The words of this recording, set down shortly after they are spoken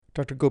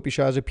Dr. Gopi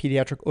Shah is a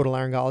pediatric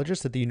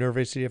otolaryngologist at the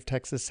University of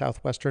Texas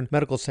Southwestern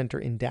Medical Center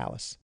in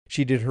Dallas.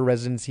 She did her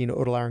residency in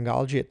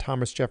otolaryngology at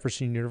Thomas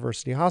Jefferson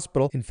University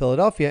Hospital in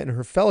Philadelphia and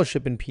her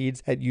fellowship in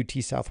peds at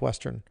UT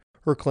Southwestern.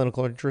 Her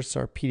clinical interests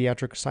are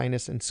pediatric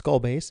sinus and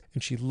skull base,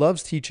 and she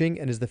loves teaching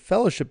and is the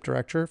fellowship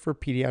director for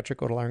pediatric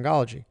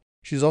otolaryngology.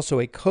 She's also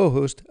a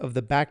co-host of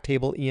the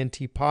Backtable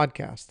ENT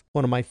podcast,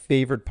 one of my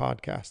favorite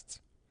podcasts.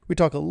 We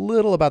talk a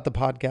little about the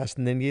podcast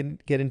and then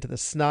get into the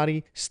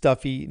snotty,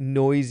 stuffy,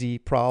 noisy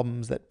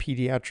problems that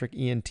pediatric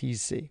ENTs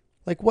see.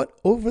 Like what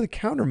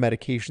over-the-counter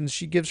medications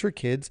she gives her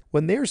kids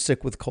when they're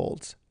sick with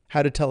colds,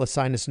 how to tell a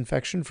sinus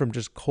infection from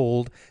just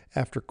cold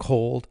after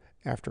cold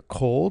after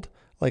cold,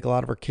 like a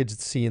lot of our kids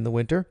see in the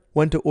winter,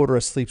 when to order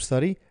a sleep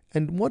study,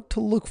 and what to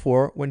look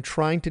for when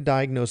trying to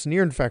diagnose an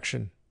ear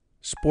infection.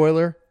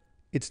 Spoiler,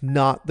 it's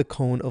not the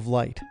cone of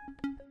light.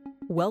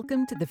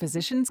 Welcome to the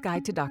Physician's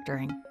Guide to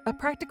Doctoring, a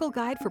practical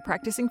guide for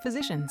practicing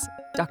physicians.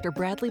 Dr.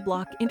 Bradley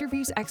Block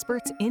interviews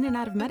experts in and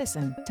out of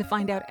medicine to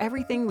find out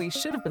everything we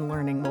should have been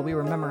learning while we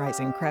were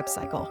memorizing Krebs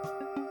cycle.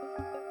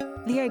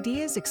 The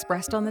ideas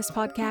expressed on this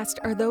podcast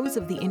are those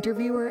of the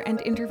interviewer and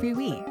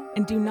interviewee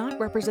and do not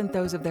represent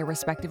those of their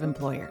respective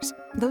employers.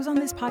 Those on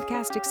this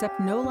podcast accept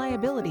no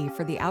liability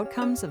for the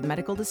outcomes of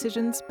medical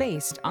decisions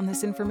based on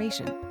this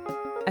information.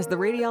 As the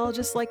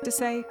radiologists like to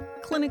say,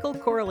 clinical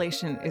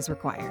correlation is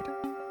required.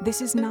 This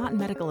is not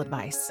medical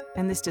advice,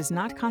 and this does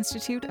not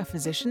constitute a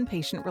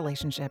physician-patient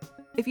relationship.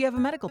 If you have a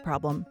medical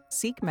problem,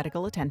 seek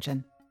medical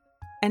attention.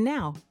 And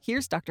now,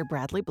 here's Dr.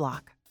 Bradley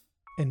Block.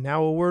 And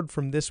now a word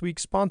from this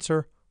week's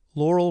sponsor,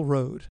 Laurel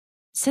Road.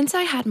 Since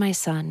I had my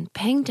son,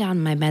 paying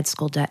down my med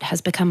school debt has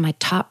become my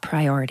top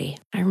priority.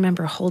 I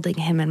remember holding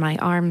him in my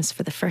arms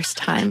for the first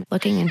time,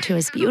 looking into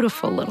his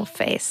beautiful little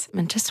face,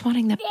 and just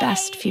wanting the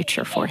best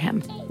future for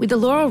him. With the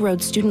Laurel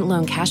Road Student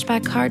Loan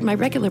Cashback Card, my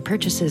regular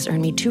purchases earn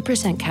me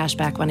 2%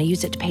 cashback when I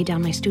use it to pay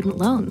down my student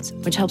loans,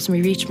 which helps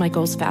me reach my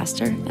goals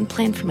faster and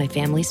plan for my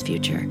family's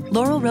future.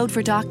 Laurel Road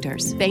for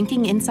Doctors.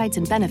 Banking, insights,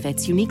 and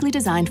benefits uniquely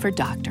designed for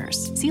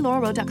doctors. See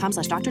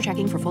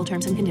laurelroad.com/doctor-checking for full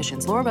terms and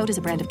conditions. Laurel Road is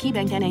a brand of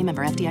KeyBank N.A.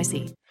 member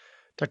FDIC.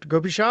 Dr.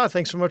 Gopi Shah,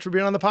 thanks so much for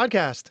being on the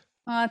podcast.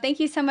 Thank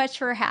you so much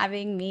for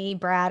having me,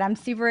 Brad. I'm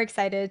super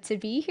excited to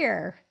be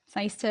here. It's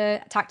nice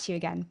to talk to you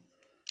again.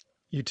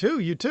 You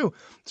too.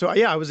 So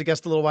yeah, I was a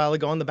guest a little while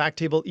ago on the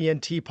Backtable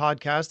ENT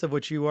podcast, of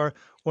which you are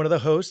one of the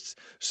hosts.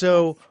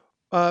 So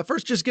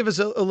first, just give us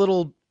a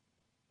little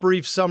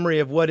brief summary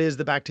of what is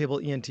the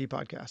Backtable ENT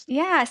podcast.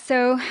 Yeah,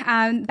 so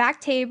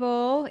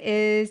Backtable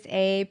is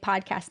a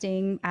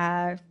podcasting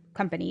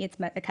company. It's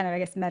kind of, I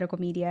guess, medical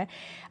media.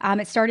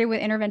 It started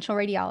with interventional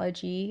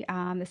radiology.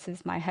 This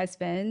is my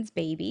husband's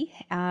baby.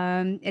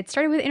 It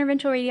started with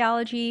interventional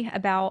radiology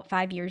about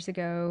 5 years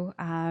ago.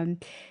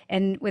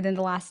 And within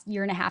the last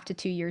year and a half to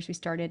 2 years, we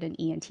started an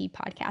ENT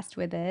podcast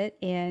with it.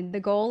 And the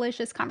goal is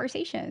just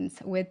conversations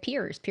with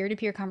peers,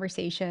 peer-to-peer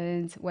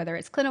conversations, whether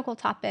it's clinical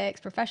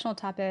topics, professional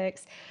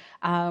topics,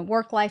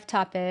 work-life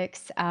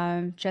topics,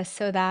 just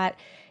so that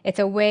it's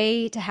a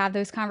way to have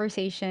those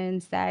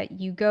conversations that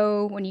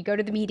when you go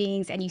to the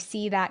meetings and you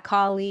see that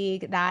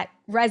colleague, that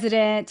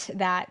resident,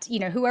 that,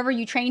 whoever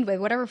you trained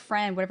with, whatever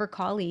friend, whatever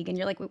colleague, and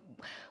you're like,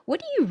 what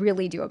do you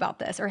really do about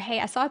this? Or,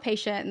 hey, I saw a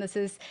patient and this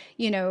is,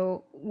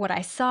 what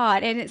I saw.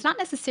 And it's not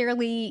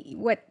necessarily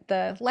what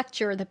the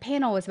lecture, the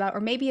panel was about,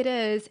 or maybe it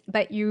is,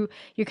 but you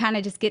kind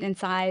of just get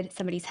inside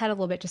somebody's head a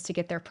little bit just to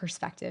get their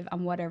perspective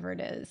on whatever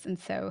it is. And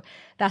so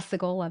that's the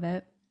goal of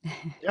it.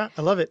 Yeah,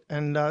 I love it.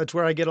 And it's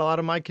where I get a lot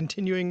of my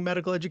continuing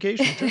medical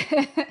education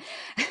too.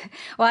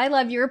 Well, I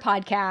love your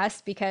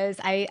podcast because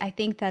I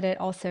think that it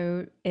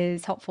also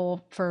is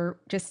helpful for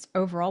just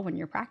overall when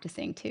you're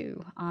practicing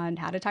too, on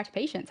how to talk to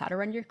patients, how to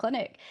run your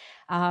clinic.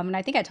 And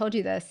I think I told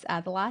you this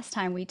the last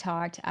time we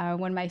talked.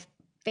 One of my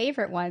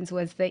favorite ones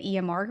was the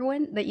EMR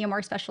one, the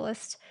EMR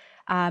specialist,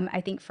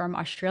 I think from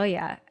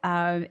Australia.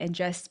 And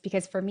just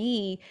because for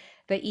me,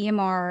 the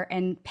EMR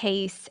and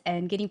PACE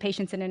and getting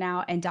patients in and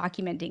out and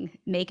documenting,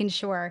 making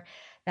sure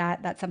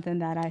that that's something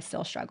that I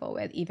still struggle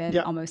with even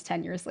almost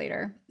 10 years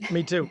later.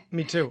 Me too.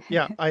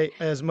 Yeah.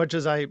 As much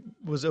as I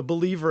was a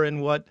believer in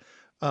what,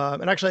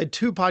 and actually I had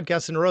 2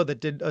 podcasts in a row that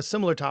did a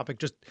similar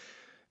topic,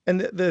 and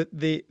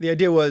the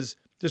idea was,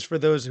 just for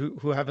those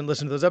who haven't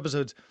listened to those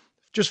episodes,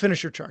 just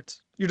finish your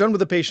charts. You're done with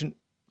the patient.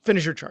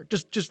 Finish your chart.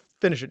 Just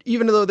finish it.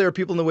 Even though there are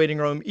people in the waiting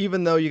room,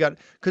 even though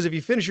because if you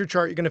finish your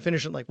chart, you're going to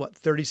finish it in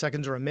 30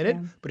 seconds or a minute.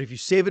 Yeah. But if you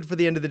save it for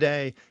the end of the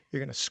day,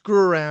 you're going to screw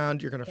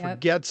around. You're going to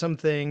forget some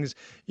things.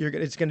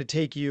 It's going to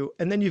take you,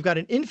 and then you've got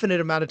an infinite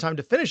amount of time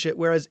to finish it.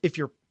 Whereas if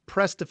you're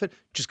pressed to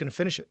just going to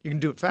finish it, you can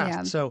do it fast.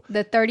 Yeah. So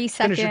the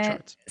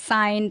 30-second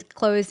signed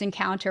closed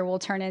encounter will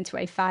turn into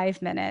a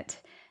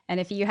 5-minute. And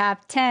if you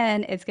have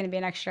 10, it's going to be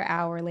an extra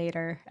hour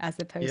later, as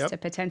opposed to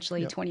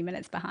potentially 20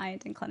 minutes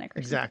behind in clinic. Or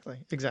exactly.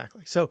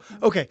 So,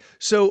 okay.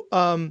 So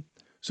one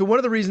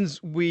of the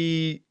reasons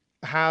we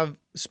have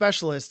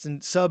specialists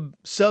and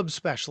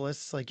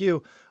sub-specialists like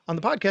you on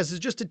the podcast is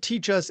just to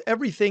teach us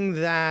everything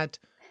that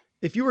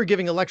if you were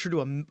giving a lecture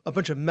to a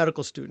bunch of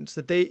medical students,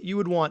 that you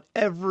would want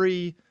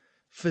every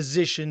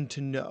physician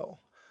to know?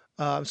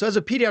 So as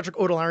a pediatric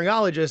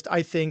otolaryngologist,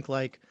 I think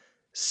like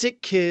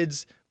sick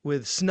kids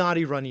with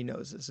snotty, runny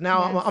noses.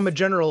 Now, I'm a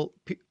general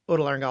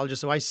otolaryngologist,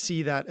 so I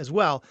see that as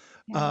well.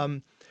 Yeah.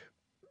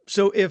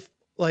 So if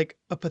like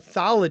a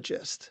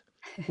pathologist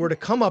were to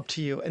come up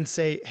to you and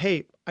say,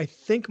 "Hey, I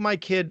think my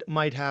kid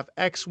might have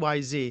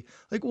XYZ,"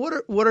 like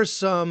what are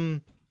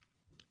some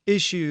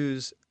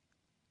issues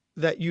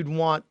that you'd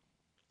want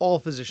all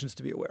physicians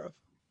to be aware of?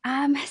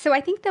 So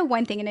I think the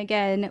one thing, and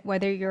again,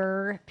 whether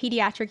you're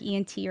pediatric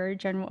ENT or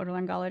general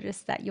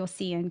otolaryngologist, that you'll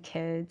see in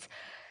kids,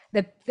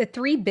 the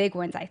three big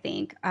ones, I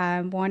think,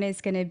 one is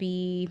going to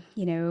be,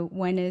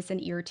 when is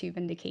an ear tube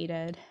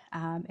indicated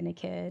in a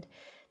kid?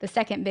 The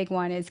second big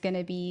one is going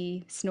to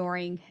be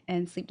snoring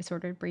and sleep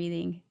disordered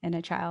breathing in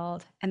a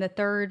child. And the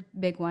third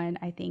big one,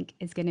 I think,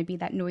 is going to be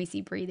that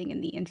noisy breathing in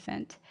the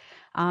infant.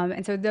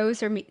 And so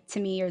those are, to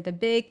me, are the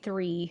big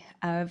three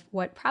of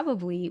what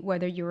probably,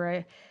 whether you're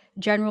a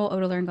general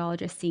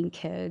otolaryngologist seeing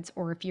kids,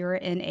 or if you're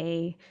in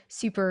a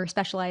super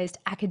specialized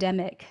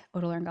academic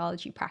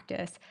otolaryngology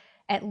practice,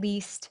 at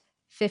least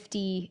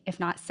 50, if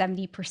not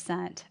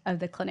 70% of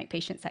the clinic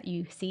patients that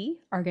you see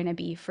are going to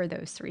be for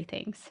those three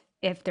things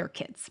if they're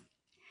kids.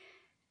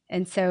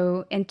 And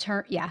so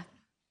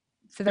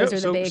so those are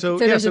the big,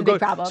 those are the big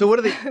problems. So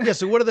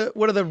what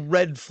are the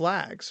red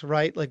flags,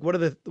 right? Like what are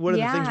the things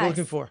we're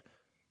looking for?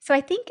 So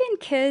I think in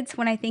kids,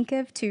 when I think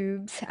of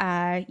tubes,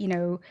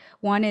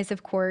 one is,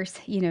 of course,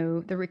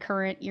 the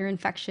recurrent ear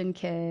infection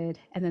kid.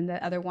 And then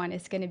the other one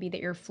is going to be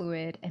the ear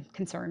fluid and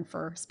concern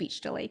for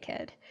speech delay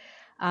kid.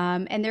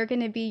 And they're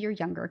going to be your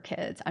younger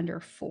kids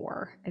under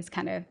 4 is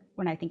kind of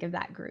when I think of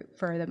that group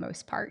for the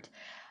most part.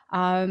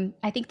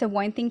 I think the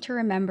one thing to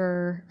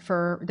remember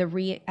for the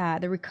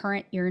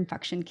recurrent ear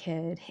infection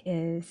kid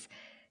is,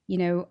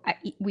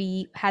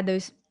 we had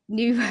those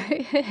new,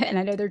 and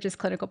I know they're just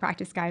clinical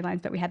practice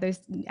guidelines, but we had those,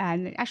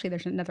 and actually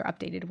there's another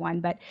updated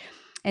one, but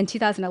in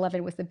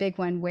 2011 was the big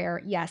one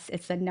where, yes,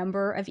 it's the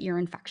number of ear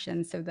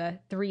infections, so the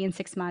 3 and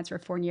 6 months or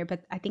 4 year,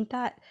 but I think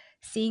that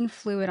seeing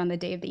fluid on the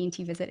day of the ENT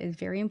visit is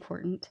very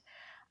important,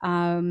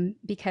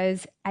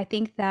 because I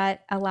think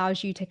that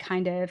allows you to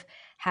kind of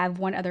have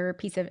one other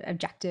piece of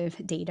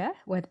objective data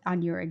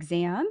on your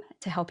exam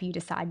to help you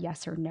decide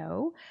yes or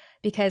no.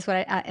 Because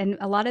and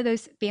a lot of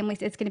those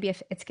families, it's going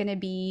to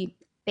be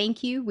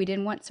thank you, we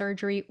didn't want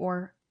surgery,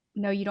 or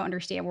no, you don't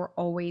understand, we're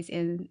always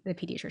in the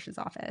pediatrician's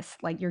office.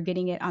 Like you're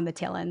getting it on the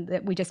tail end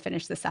that we just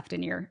finished the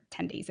Seftonir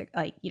 10 days,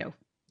 the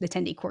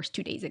 10-day course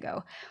 2 days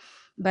ago.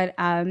 But,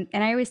 and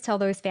I always tell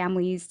those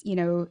families,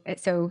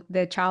 so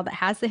the child that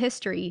has the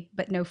history,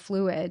 but no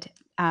fluid,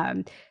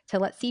 to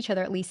let's see each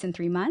other at least in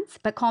 3 months,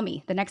 but call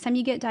me. The next time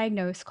you get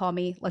diagnosed, call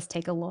me, let's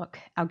take a look.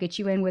 I'll get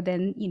you in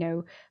within,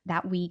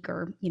 that week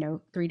or,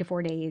 3 to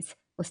 4 days.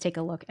 Let's take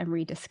a look and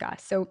rediscuss.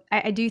 So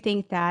I do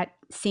think that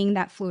seeing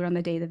that fluid on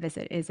the day of the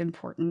visit is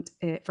important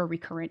for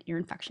recurrent ear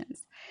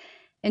infections.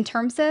 In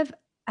terms of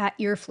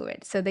ear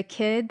fluid, so the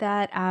kid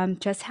that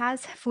just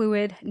has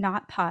fluid,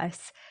 not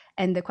pus,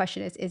 and the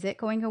question is it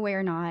going away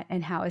or not,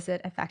 and how is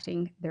it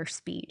affecting their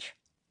speech?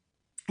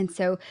 And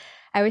so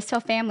I always tell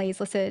families,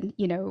 listen,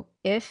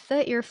 if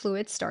the ear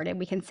fluid started,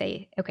 we can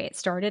say, okay, it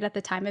started at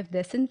the time of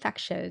this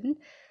infection,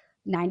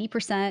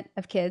 90%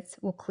 of kids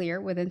will clear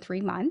within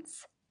 3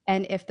 months.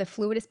 And if the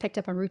fluid is picked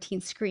up on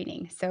routine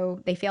screening,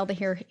 so they failed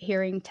the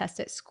hearing test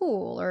at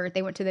school, or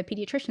they went to the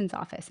pediatrician's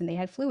office and they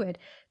had fluid,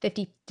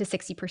 50 to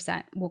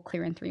 60% will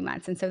clear in 3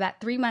 months. And so that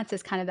 3 months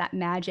is kind of that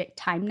magic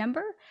time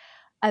number,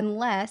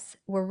 unless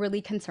we're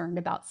really concerned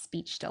about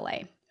speech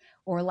delay.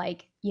 Or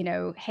like,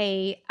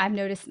 hey, I've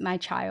noticed my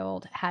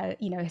child has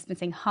been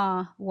saying,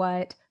 huh,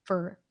 what,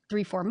 for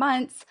 3-4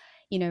 months,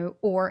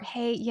 or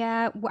hey,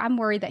 yeah, I'm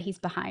worried that he's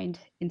behind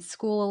in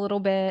school a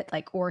little bit,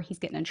 or he's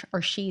getting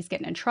or she's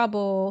getting in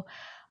trouble.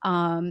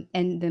 And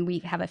then we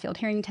have a field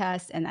hearing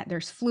test and that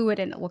there's fluid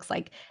and it looks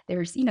like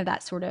there's,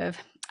 that sort of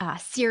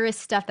serous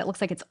stuff that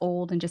looks like it's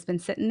old and just been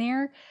sitting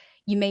there.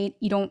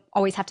 You don't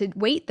always have to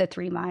wait the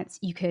 3 months.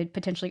 You could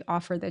potentially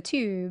offer the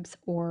tubes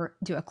or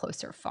do a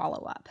closer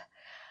follow-up.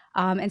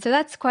 And so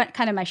that's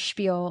kind of my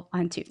spiel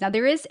on tubes. Now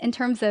there is, in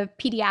terms of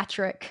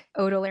pediatric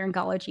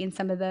otolaryngology and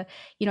some of the,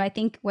 I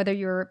think whether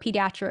you're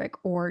pediatric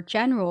or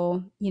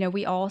general,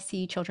 we all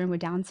see children with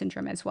Down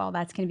syndrome as well.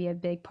 That's going to be a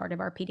big part of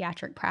our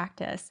pediatric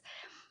practice.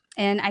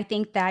 And I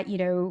think that,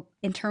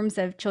 in terms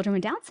of children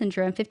with Down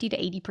syndrome, 50 to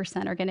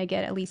 80% are going to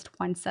get at least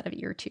one set of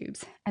ear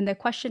tubes. And the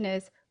question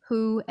is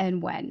who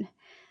and when.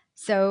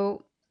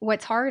 So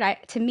what's hard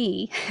to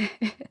me,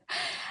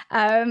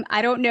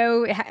 I don't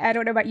know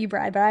about you,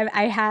 Brad, but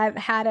I have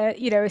had a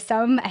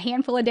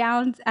handful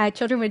of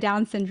children with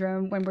Down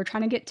syndrome. When we're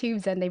trying to get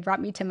tubes in, they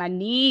brought me to my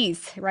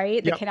knees,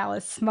 right? The canal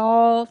is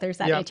small. There's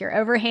that anterior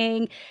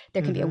overhang.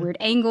 There can be a weird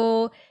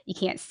angle. You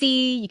can't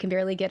see. You can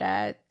barely get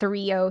a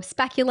 3.0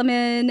 speculum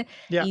in.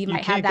 Yeah, you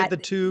might can't get the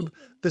tube.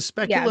 The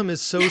speculum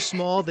is so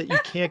small that you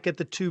can't get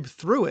the tube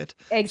through it.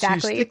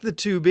 Exactly. So you stick the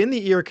tube in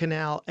the ear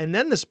canal and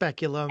then the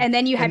speculum. And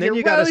then you have your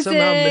you got to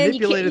somehow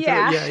manipulate it through.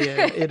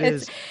 Yeah, it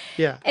is.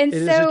 Yeah. And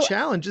it so is a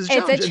challenge. It's a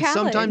challenge. And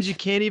sometimes you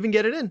can't even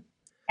get it in.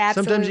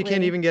 Sometimes you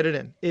can't Absolutely. even get it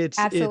in.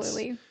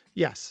 Absolutely.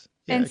 Yes.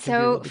 Yeah, And it can be a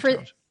real so big for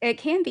challenge. it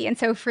can be. And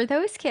so for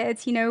those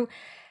kids,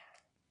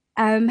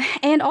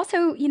 and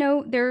also,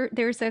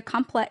 there's a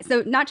complex,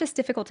 so not just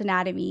difficult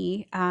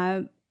anatomy,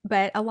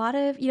 but a lot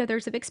of,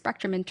 there's a big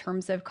spectrum in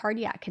terms of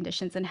cardiac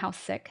conditions and how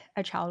sick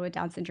a child with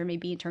Down syndrome may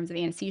be in terms of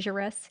anesthesia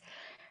risks,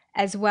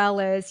 as well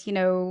as,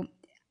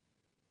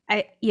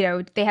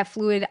 they have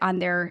fluid on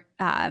their,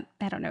 I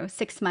don't know,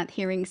 6-month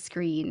hearing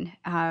screen.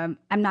 I'm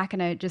not going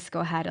to just go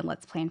ahead and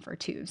let's plan for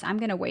tubes. I'm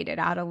going to wait it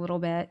out a little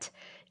bit,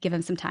 give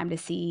them some time to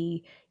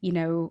see,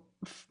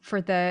 for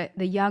the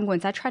young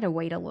ones, I try to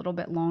wait a little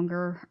bit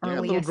longer Yeah, a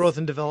little earliest. growth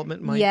and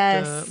development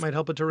Yes, might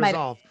help it to might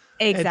resolve.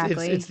 It's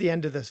exactly. the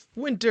end of this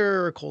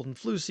winter, cold and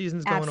flu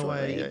season's going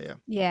away. Yeah, Absolutely. yeah.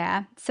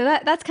 Yeah. So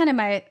that's kind of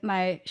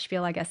my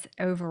spiel, I guess,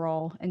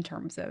 overall in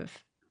terms of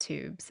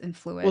tubes and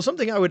Well, fluid.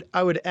 something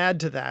I would add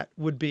to that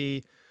would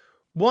be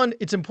one,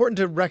 it's important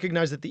to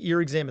recognize that the ear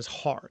exam is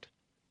hard.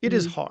 It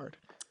is Mhm. hard.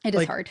 It is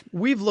Like hard.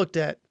 we've looked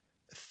at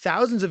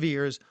thousands of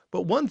ears,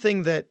 but one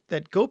thing that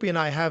Gopi and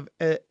I have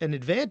an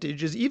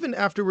advantage is even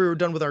after we were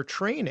done with our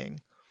training,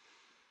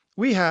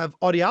 we have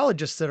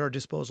audiologists at our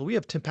disposal. We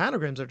have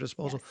tympanograms at our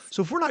disposal. Yes.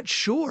 So if we're not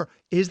sure,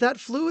 is that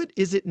fluid?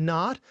 Is it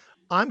not?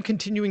 I'm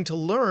continuing to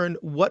learn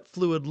what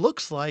fluid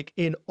looks like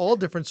in all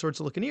different sorts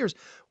of looking ears.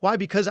 Why?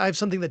 Because I have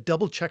something that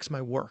double checks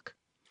my work.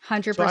 So I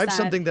have 100%.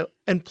 something that,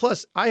 and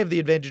plus I have the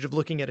advantage of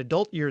looking at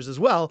adult ears as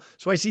well.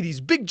 So I see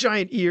these big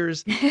giant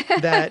ears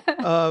that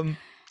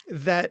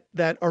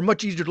that are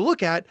much easier to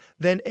look at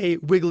than a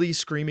wiggly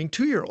screaming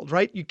 2-year-old,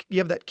 right? You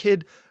have that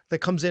kid that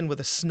comes in with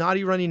a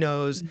snotty runny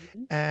nose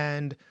Mhm.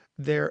 and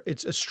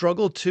it's a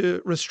struggle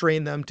to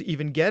restrain them to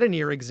even get an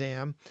ear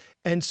exam.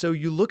 And so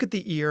you look at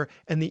the ear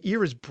and the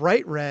ear is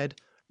bright red,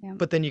 Yeah.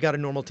 but then you got a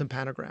normal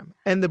tympanogram.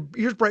 And the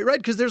ear's bright red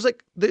because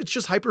it's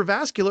just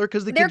hypervascular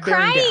because the They're kid's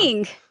bearing down. crying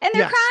and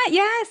they're Yes. crying.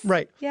 Yes.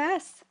 Right.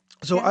 Yes.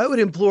 So I Yes. would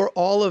implore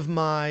all of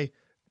my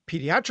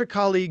pediatric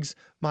colleagues,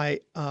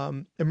 my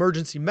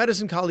emergency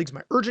medicine colleagues,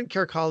 my urgent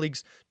care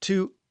colleagues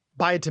to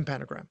buy a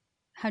tympanogram.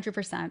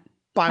 100%.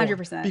 Buy one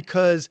 100%.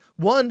 because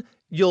one,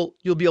 you'll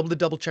be able to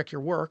double check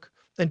your work,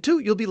 and two,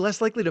 you'll be less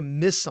likely to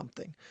miss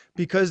something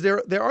because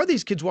there are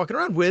these kids walking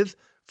around with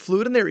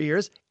fluid in their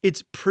ears.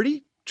 It's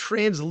pretty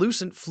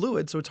translucent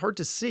fluid, so it's hard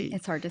to see.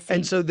 It's hard to see.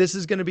 And so this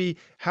is going to be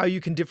how you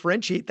can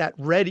differentiate that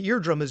red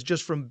eardrum is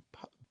just from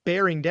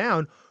bearing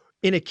down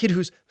in a kid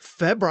who's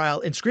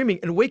febrile and screaming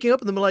and waking up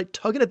in the middle of the night,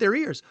 tugging at their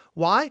ears.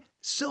 Why?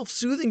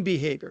 Self-soothing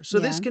behavior. So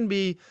this Yeah. can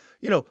be,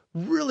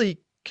 really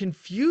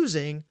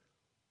confusing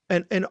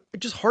and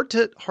just hard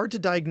to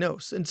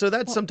diagnose. And so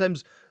that's Well,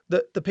 sometimes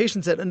the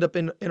patients that end up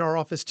in our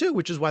office too,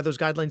 which is why those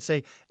guidelines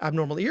say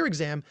abnormal ear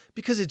exam,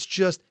 because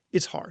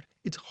it's hard.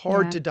 It's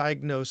hard yeah. to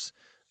diagnose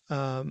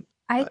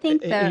I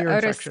think the an ear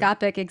infection.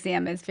 otoscopic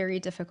exam is very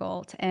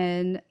difficult.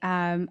 And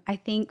I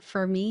think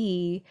for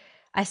me,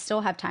 I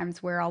still have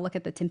times where I'll look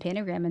at the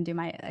tympanogram and do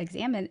my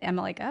exam, and I'm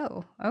like,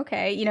 oh,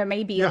 okay, it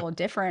may be a Yeah. little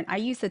different. I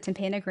use the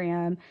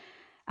tympanogram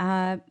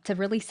to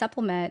really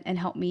supplement and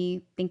help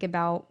me think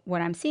about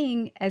what I'm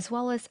seeing, as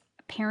well as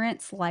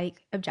parents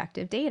like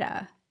objective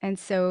data. And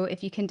so,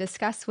 if you can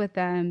discuss with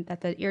them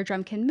that the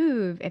eardrum can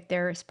move, if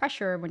there's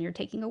pressure when you're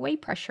taking away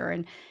pressure,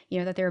 and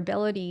that their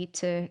ability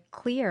to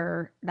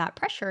clear that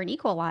pressure and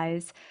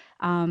equalize,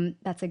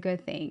 that's a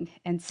good thing.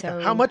 And Yeah.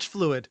 How so, much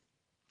fluid?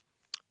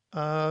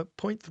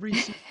 0.3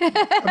 cc.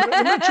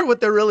 I'm not sure what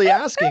they're really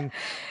asking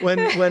when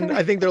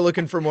I think they're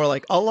looking for more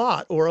like a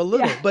lot or a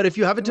little. yeah, But if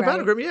you have a right.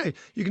 tympanogram, yeah,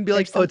 you can be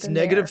like, There's oh, it's something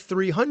negative there.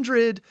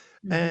 300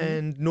 Hmm.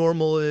 and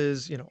normal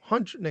is,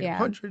 100, negative Yeah.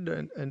 100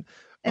 and And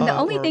the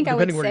only or thing I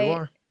would depending where you say,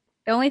 are.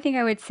 the only thing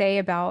I would say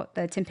about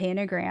the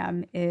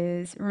tympanogram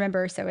is,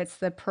 remember, so it's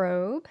the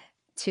probe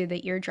to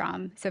the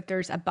eardrum. So if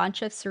there's a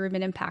bunch of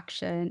cerumen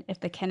impaction, if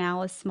the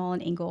canal is small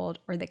and angled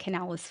or the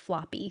canal is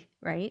floppy,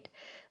 right?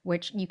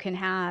 Which you can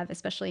have,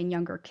 especially in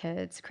younger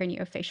kids,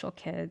 craniofacial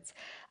kids,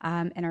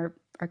 and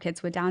our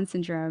kids with Down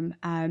syndrome.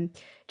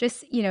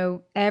 Just,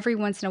 every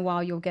once in a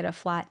while you'll get a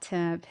flat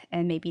tymp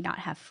and maybe not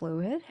have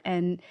fluid.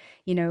 And,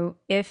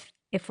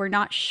 if we're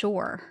not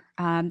sure,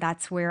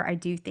 that's where I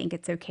do think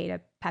it's okay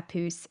to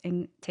papoose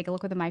and take a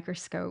look with a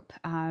microscope.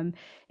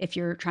 If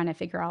you're trying to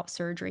figure out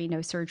surgery,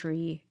 no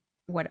surgery,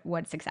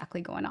 what's exactly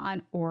going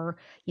on, or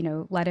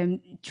let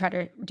him try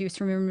to do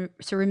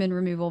cerumen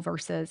removal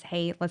versus,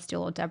 hey, let's do a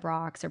little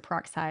Debrox or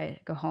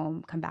peroxide, go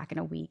home, come back in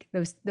a week.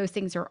 Those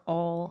things are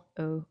all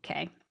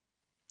okay.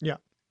 Yeah.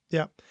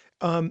 Yeah.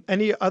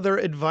 Any other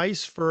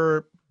advice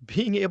for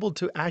being able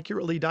to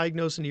accurately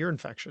diagnose an ear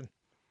infection?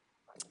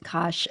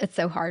 Gosh, it's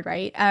so hard,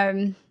 right?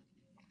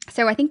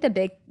 So I think the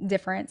big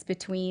difference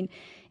between,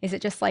 is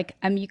it just like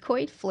a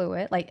mucoid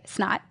fluid, like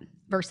snot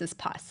versus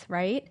pus,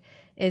 right?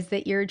 Is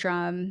the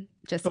eardrum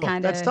just Oh,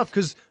 kind that's of tough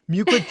because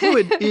mucoid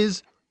fluid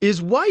is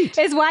white,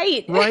 is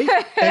white, right?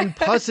 And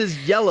pus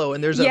is yellow,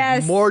 and there's a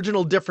Yes.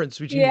 marginal difference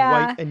between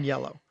Yeah. white and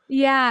yellow.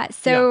 Yeah. Yeah.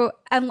 So,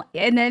 and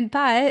then,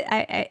 but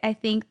I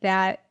think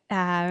that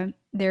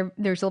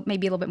there's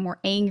maybe a little bit more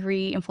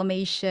angry,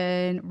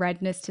 inflammation,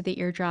 redness to the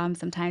eardrum,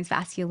 sometimes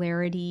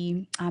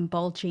vascularity,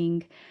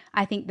 bulging.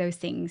 I think those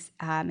things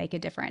make a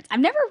difference. I've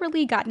never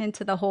really gotten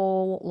into the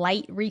whole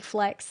light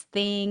reflex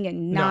thing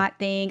and No. not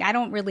thing. I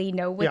don't really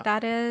know what Yeah.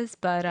 that is,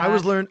 but I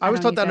was don't taught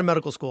use that in it.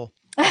 medical school.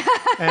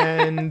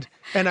 And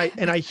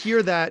I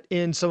hear that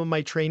in some of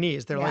my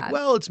trainees. They're like, Yeah.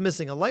 well, it's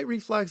missing a light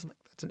reflex. I'm like,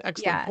 that's an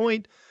excellent Yeah.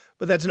 point,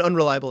 but that's an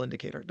unreliable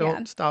indicator. Yeah.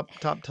 Don't stop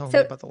telling me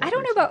So about the I light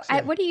don't know about, reflex.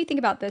 Yeah. what do you think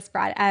about this,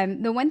 Brad?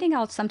 The one thing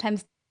I'll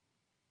sometimes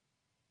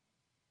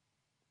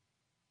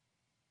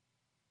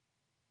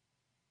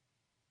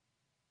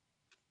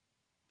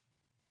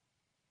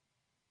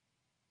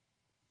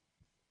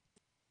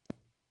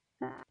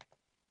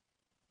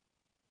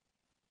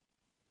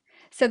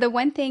So the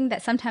one thing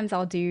that sometimes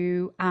I'll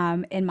do,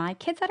 in my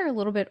kids that are a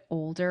little bit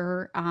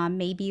older,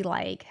 maybe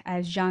like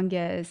as young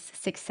as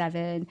 6,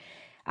 7,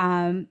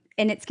 and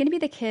it's going to be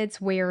the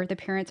kids where the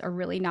parents are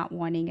really not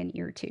wanting an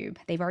ear tube.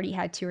 They've already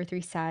had 2 or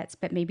 3 sets,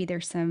 but maybe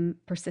there's some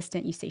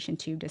persistent eustachian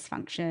tube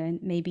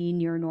dysfunction, maybe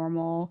near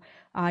normal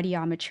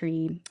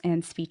audiometry,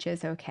 and speech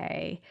is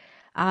okay.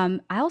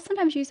 I'll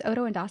sometimes use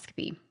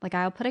otoendoscopy. Like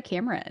I'll put a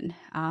camera in,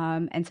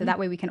 and so that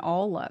way we can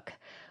all look,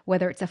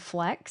 whether it's a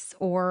flex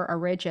or a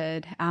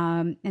rigid.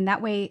 And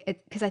that way,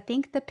 because I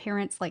think the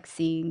parents like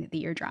seeing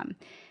the eardrum.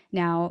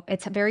 Now,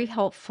 it's very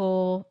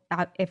helpful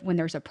if when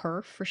there's a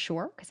perf for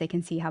sure, because they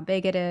can see how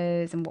big it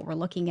is and what we're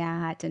looking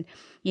at. And,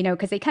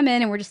 because they come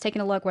in and we're just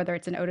taking a look, whether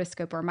it's an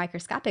otoscope or a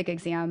microscopic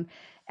exam.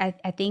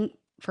 I think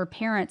for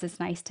parents, it's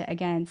nice to,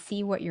 again,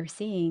 see what you're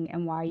seeing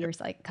and why you're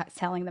like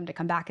telling them to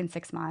come back in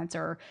 6 months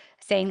or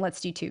saying,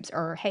 let's do tubes,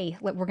 or hey,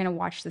 we're going to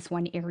watch this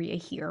one area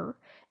here.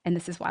 And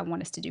this is why I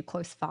want us to do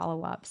close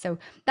follow up. So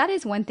that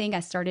is one thing I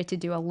started to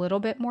do a little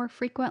bit more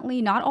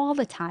frequently, not all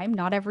the time,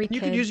 not every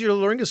You kid. could use your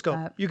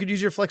laryngoscope. You could use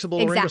your flexible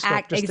laryngoscope. Just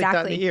stick that in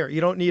exactly. the ear. You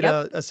don't need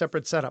Yep. a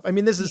separate setup. I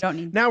mean, this You is don't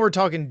need. now we're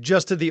talking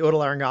just to the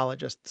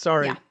otolaryngologist.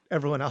 Sorry, Yeah.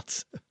 everyone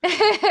else.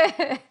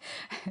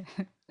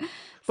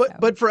 So,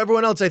 But for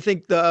everyone else, I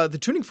think the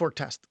tuning fork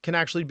test can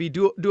actually be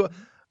do. I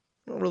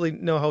don't really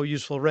know how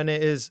useful Rene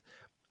is.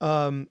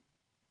 I'm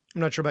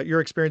not sure about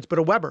your experience, but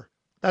a Weber.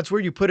 That's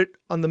where you put it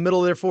on the middle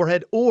of their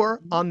forehead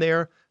or on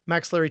their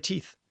maxillary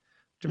teeth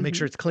to make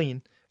sure it's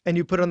clean. And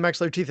you put it on the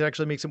maxillary teeth, it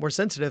actually makes it more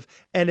sensitive.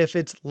 And if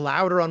it's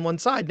louder on one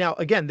side, now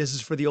again, this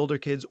is for the older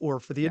kids or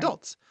for the Right.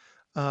 adults.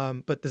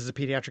 But this is a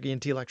pediatric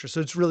ENT lecture,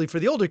 so it's really for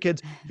the older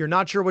kids. You're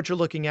not sure what you're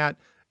looking at.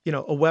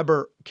 A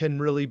Weber can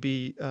really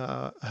be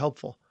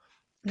helpful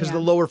because Yeah. the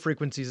lower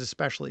frequencies,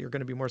 especially, are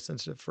going to be more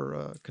sensitive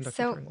for conductive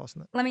So hearing loss.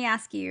 In that. let me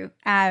ask you,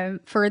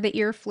 for the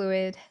ear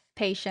fluid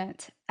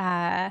patient,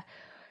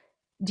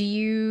 do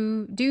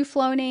you do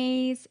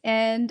Flonase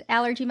and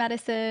allergy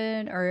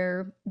medicine,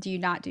 or do you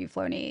not do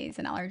Flonase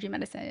and allergy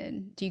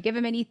medicine? Do you give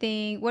them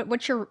anything? What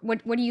do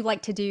you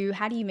like to do?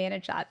 How do you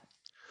manage that?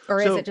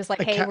 Or is it just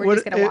like, hey, we're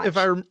just going to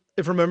watch?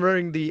 If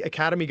remembering the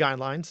Academy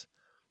guidelines,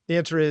 the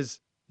answer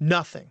is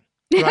nothing.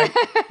 Right?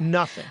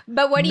 Nothing.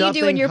 But what do you do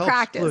in Nothing your helps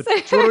practice?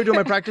 fluid. So what do I do in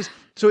my practice?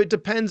 So it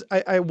depends.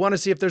 I want to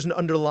see if there's an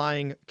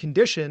underlying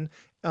condition.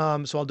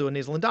 So I'll do a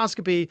nasal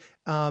endoscopy.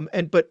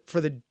 But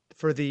for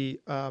the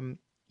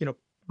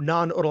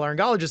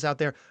non-otolaryngologists out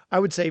there, I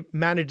would say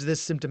manage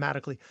this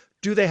symptomatically.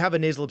 Do they have a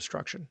nasal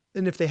obstruction?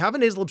 And if they have a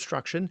nasal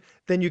obstruction,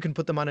 then you can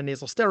put them on a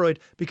nasal steroid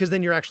because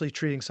then you're actually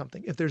treating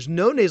something. If there's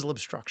no nasal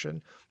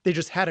obstruction, they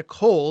just had a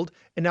cold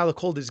and now the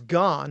cold is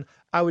gone,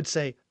 I would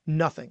say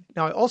nothing.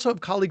 Now, I also have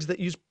colleagues that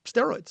use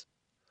steroids.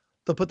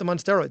 They'll put them on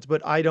steroids,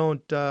 but I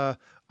don't,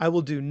 I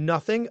will do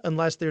nothing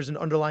unless there's an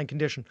underlying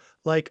condition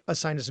like a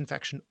sinus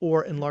infection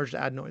or enlarged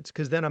adenoids,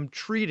 because then I'm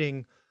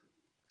treating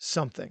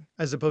something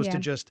as opposed to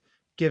Yeah. just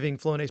giving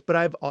Flonase. But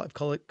I've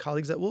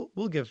colleagues that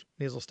will give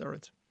nasal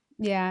steroids.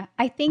 Yeah,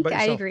 I think About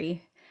I yourself?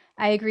 agree.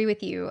 I agree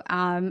with you.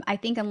 I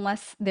think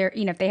unless they're,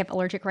 if they have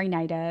allergic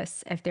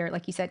rhinitis, if they're,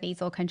 like you said,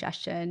 nasal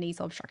congestion,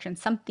 nasal obstruction,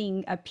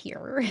 something up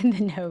here in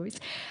the nose,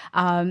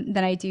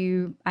 then I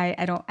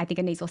think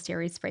a nasal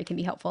steroid spray can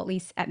be helpful, at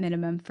least at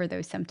minimum for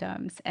those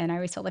symptoms. And I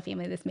always tell the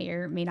family this may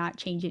or may not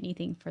change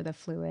anything for the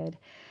fluid.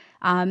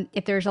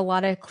 If there's a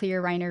lot of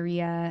clear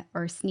rhinorrhea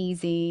or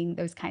sneezing,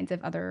 those kinds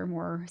of other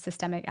more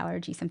systemic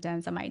allergy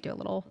symptoms, I might do a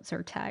little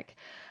Zyrtec.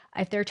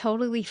 If they're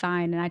totally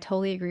fine, and I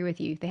totally agree with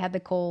you, if they had the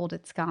cold,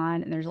 it's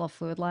gone, and there's a little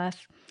fluid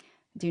left,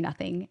 do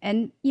nothing.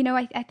 And,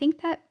 I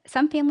think that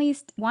some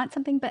families want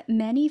something, but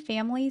many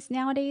families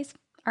nowadays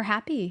are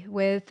happy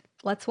with,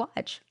 let's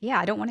watch.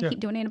 Yeah, I don't want to Yeah. keep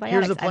doing Here's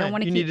antibiotics. a I don't plan.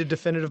 want to You keep. need a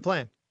definitive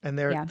plan. And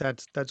Yeah.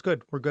 that's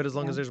good. We're good as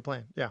long Yeah. as there's a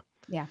plan. Yeah.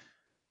 Yeah.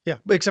 Yeah.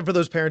 But except for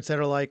those parents that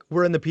are like,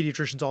 we're in the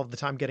pediatricians all the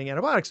time getting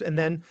antibiotics. And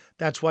then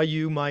that's why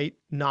you might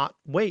not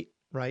wait,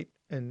 right?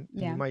 And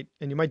Yeah.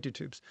 you might do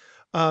tubes.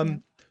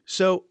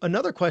 So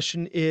another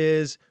question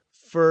is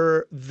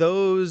for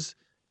those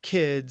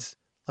kids,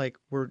 like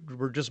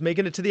we're just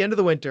making it to the end of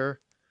the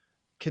winter.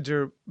 Kids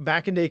are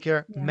back in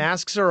daycare. Yeah.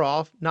 Masks are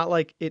off. Not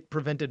like it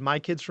prevented my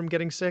kids from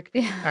getting sick.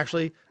 Yeah.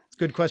 Actually, it's a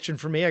good question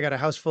for me. I got a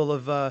house full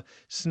of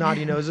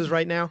snotty noses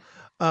right now.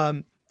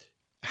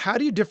 how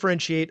do you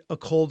differentiate a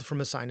cold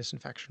from a sinus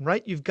infection,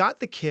 right? You've got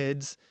the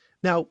kids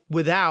now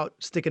without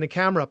sticking a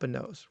camera up a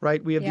nose,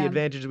 right? We have the Yeah.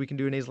 advantage that we can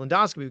do a nasal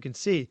endoscopy, we can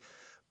see.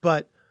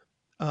 But,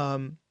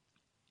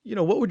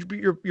 what would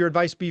your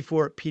advice be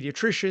for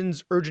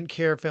pediatricians, urgent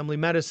care, family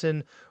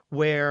medicine,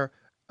 where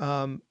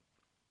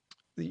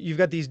you've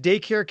got these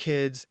daycare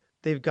kids,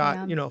 they've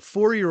got, Yeah. a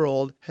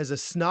 4-year-old has a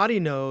snotty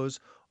nose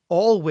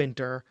all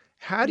winter.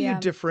 How do you Yeah.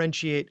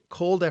 differentiate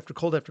cold after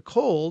cold after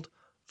cold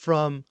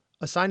from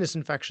a sinus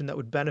infection that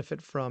would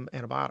benefit from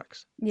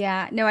antibiotics?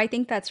 Yeah, no, I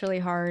think that's really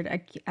hard.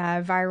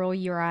 Viral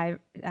URI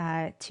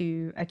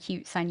to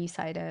acute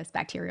sinusitis,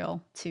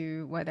 bacterial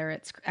to whether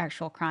it's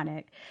actual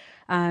chronic.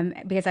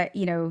 Because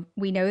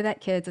we know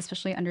that kids,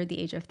 especially under the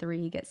age of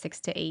 3, get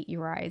 6 to 8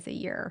 URIs a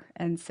year.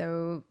 And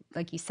so,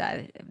 like you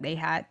said,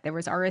 there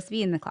was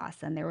RSV in the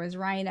class, and there was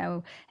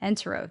rhino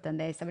enterot,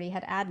 then somebody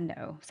had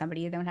adeno,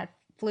 somebody then had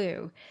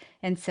flu.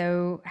 And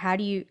so how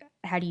do you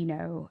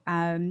know?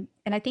 And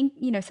I think,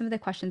 some of the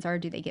questions are,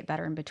 do they get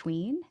better in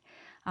between?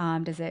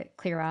 Does it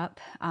clear up?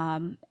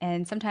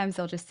 And sometimes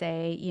they'll just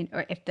say,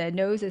 if the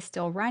nose is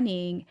still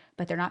running,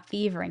 but they're not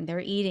fevering, they're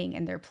eating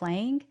and they're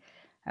playing,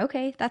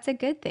 okay, that's a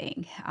good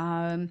thing.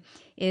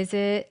 Is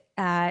it,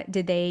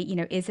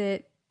 is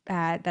it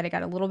that it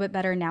got a little bit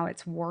better? Now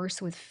it's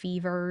worse with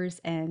fevers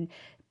and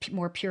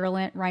more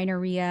purulent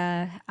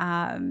rhinorrhea,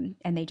 and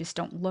they just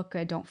don't look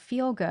good, don't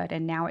feel good.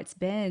 And now it's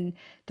been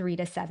 3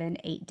 to 7,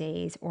 8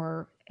 days,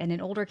 or in an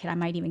older kid, I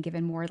might even give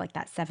in more like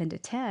that 7 to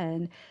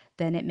 10,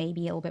 then it may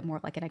be a little bit more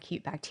like an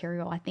acute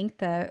bacterial. I think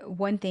the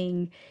one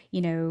thing,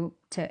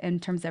 in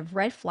terms of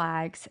red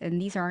flags,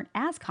 and these aren't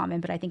as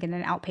common, but I think in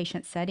an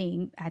outpatient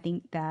setting, I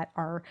think that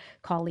our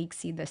colleagues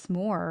see this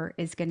more,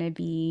 is going to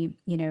be,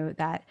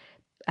 that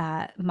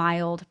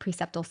mild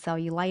preseptal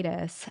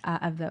cellulitis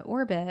of the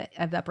orbit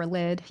of the upper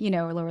lid,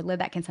 or lower lid,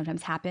 that can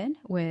sometimes happen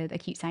with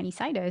acute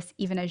sinusitis,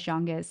 even as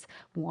young as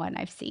 1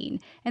 I've seen.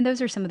 And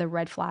those are some of the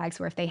red flags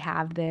where if they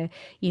have the,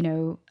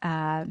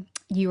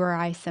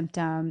 URI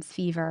symptoms,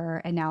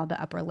 fever, and now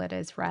the upper lid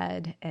is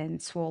red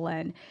and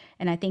swollen.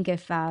 And I think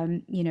if,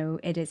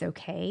 it is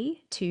okay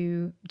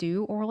to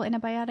do oral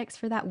antibiotics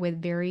for that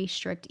with very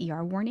strict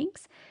ER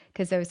warnings,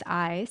 because those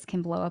eyes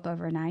can blow up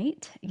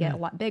overnight, get a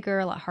lot bigger,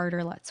 a lot harder,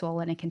 a lot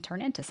swollen, and can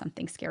turn into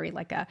something scary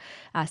like a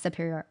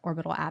superior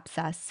orbital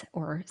abscess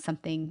or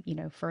something,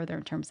 further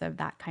in terms of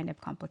that kind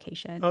of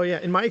complication. Oh yeah.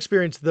 In my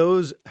experience,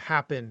 those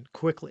happen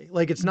quickly.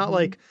 Like it's not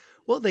like,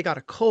 well, they got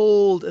a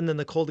cold and then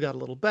the cold got a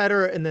little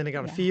better and then they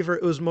got a fever.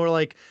 It was more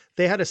like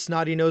they had a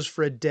snotty nose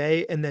for a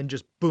day and then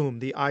just boom,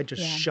 the eye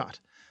just shut.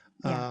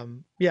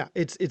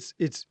 It's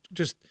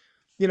just,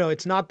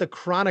 it's not the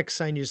chronic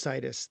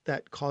sinusitis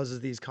that causes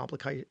these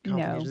complications.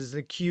 It's an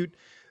acute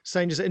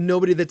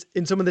sinusitis,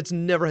 and someone that's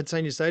never had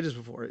sinusitis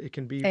before. It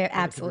can be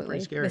Absolutely.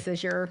 pretty scary. This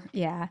is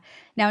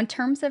Now, in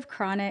terms of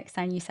chronic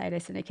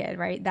sinusitis in a kid,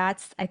 right?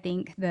 That's, I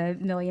think, the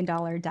 $1 million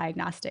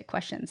diagnostic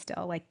question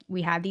still. Like,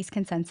 we have these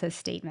consensus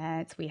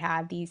statements, we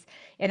have these,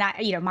 and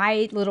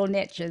my little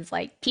niche is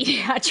like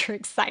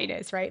pediatric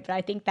sinus, right? But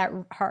I think that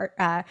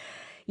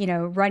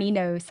runny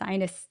nose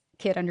sinus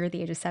kid under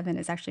the age of 7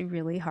 is actually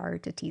really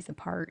hard to tease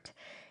apart.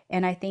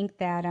 And I think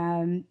that,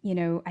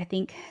 I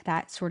think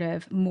that sort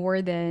of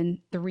more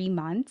than 3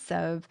 months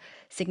of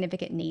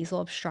significant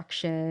nasal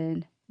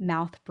obstruction,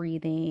 mouth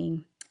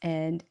breathing,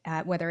 and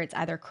whether it's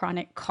either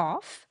chronic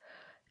cough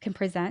can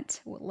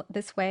present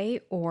this way,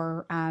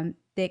 or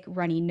thick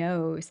runny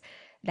nose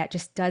that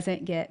just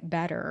doesn't get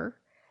better,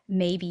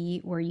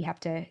 maybe where you have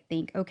to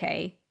think,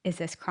 okay, is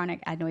this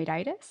chronic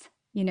adenoiditis?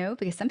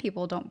 Because some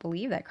people don't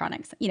believe that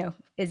chronic,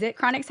 is it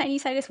chronic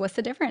sinusitis? What's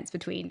the difference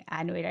between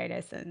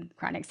adenoiditis and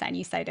chronic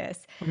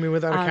sinusitis? I mean,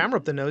 without a camera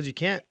up the nose, you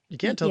can't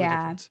tell the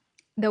difference.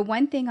 The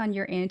one thing on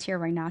your anterior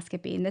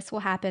rhinoscopy, and this will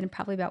happen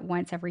probably about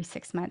once every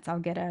 6 months, I'll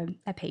get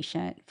a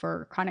patient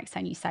for chronic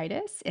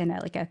sinusitis in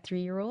like a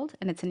 3-year-old,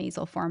 and it's a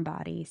nasal foreign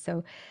body.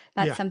 So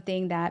that's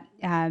something that,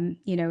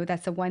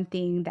 that's the one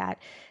thing that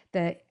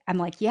I'm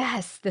like,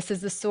 yes, this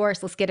is the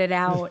source. Let's get it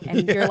out,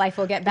 and your life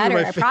will get better.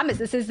 I promise.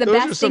 This is the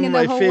best thing in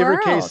the whole world. Those are some of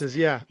my favorite cases.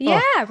 Yeah.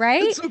 Yeah.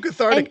 Right. It's so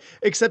cathartic.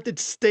 Except it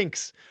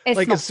stinks. It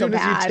like smells as soon so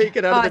as bad. you take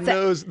it out of the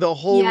nose, the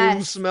whole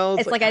room smells.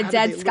 It's like a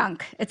dead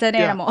skunk. It's an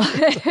animal.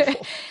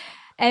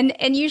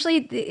 And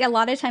usually, a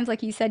lot of times,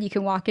 like you said, you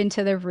can walk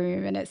into the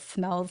room and it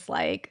smells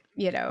like,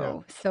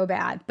 so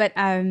bad. But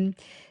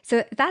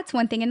so that's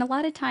one thing. And a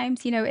lot of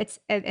times, it's,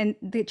 and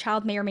the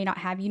child may or may not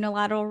have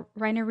unilateral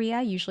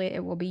rhinorrhea. Usually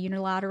it will be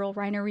unilateral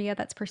rhinorrhea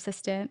that's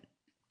persistent.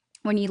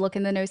 When you look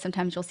in the nose,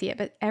 sometimes you'll see it,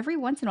 but every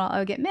once in a while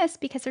it'll get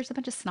missed because there's a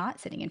bunch of snot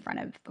sitting in front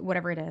of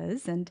whatever it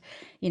is. And,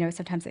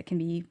 sometimes it can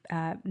be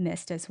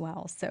missed as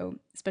well. So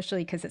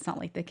especially because it's not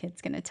like the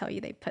kid's going to tell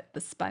you they put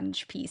the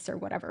sponge piece or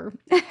whatever.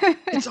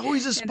 It's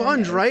always a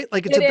sponge, right?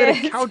 Like it's a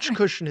bit of couch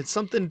cushion. It's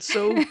something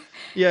so,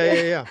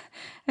 yeah.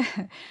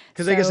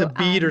 Because I guess a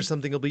bead or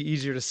something will be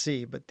easier to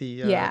see, but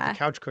the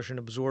couch cushion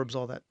absorbs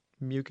all that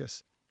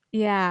mucus.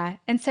 Yeah.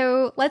 And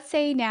so let's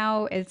say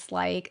now it's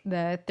like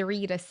the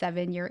 3 to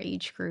 7 year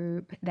age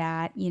group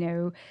that,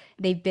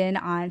 they've been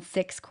on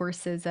 6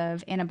 courses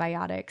of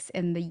antibiotics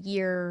in the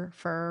year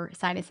for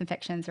sinus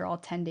infections. They're all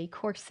 10-day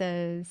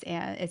courses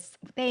and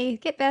they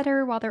get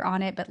better while they're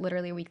on it, but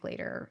literally a week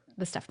later,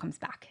 the stuff comes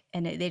back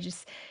and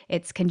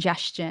it's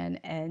congestion.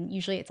 And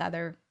usually it's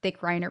either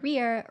thick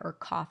rhinorrhea or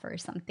cough or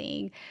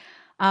something.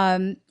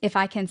 If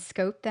I can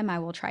scope them, I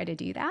will try to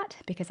do that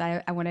because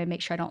I want to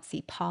make sure I don't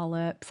see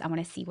polyps. I want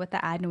to see what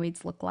the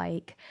adenoids look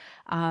like.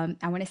 I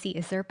want to see,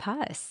 is there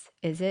pus?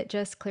 Is it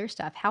just clear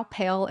stuff? How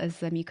pale is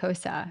the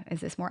mucosa?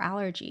 Is this more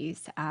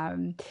allergies?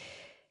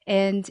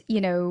 And,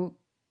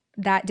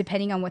 that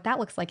depending on what that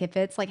looks like, if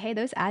it's like, hey,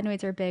 those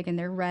adenoids are big and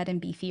they're red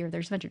and beefy or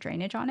there's a bunch of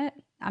drainage on it,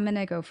 I'm going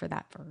to go for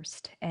that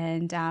first.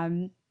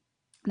 And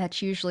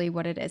that's usually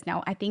what it is.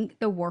 Now, I think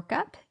the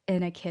workup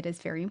in a kid is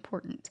very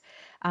important.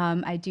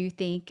 I do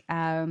think,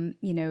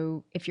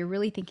 if you're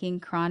really thinking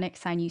chronic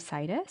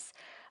sinusitis,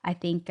 I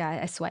think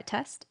a sweat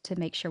test to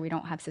make sure we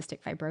don't have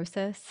cystic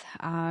fibrosis.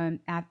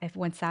 If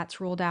once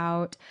that's ruled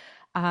out,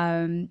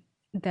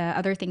 the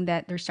other thing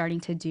that they're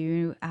starting to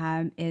do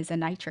is a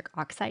nitric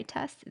oxide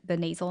test, the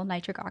nasal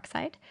nitric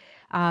oxide.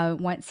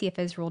 Once CF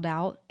is ruled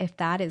out, if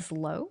that is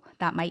low,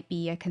 that might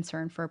be a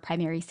concern for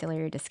primary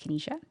ciliary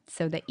dyskinesia.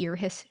 So the ear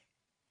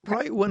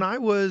Right when I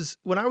was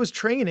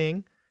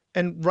training,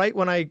 and right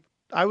when I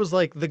was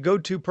like the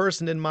go-to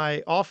person in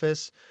my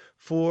office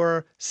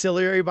for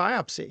ciliary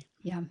biopsy.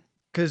 Yeah.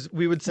 Because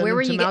we would send Where them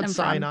were to you Mount getting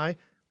them from? Sinai.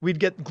 We'd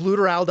get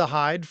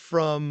glutaraldehyde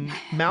from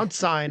Mount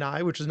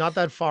Sinai, which is not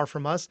that far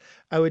from us.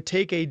 I would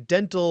take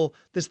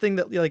this thing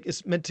that like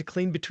is meant to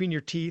clean between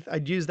your teeth.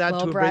 I'd use that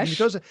Little to abrade the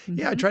brush. mucosa.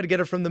 Yeah, I'd try to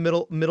get it from the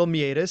middle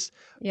meatus.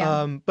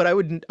 Yeah. But I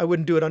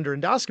wouldn't do it under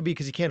endoscopy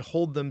because you can't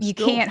hold them You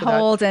still can't for that.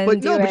 hold and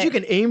But do no, but you it.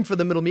 can aim for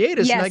the middle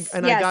meatus, Yes,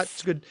 and I got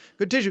yes. good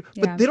tissue.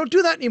 Yeah. But they don't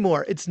do that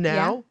anymore. It's Yeah.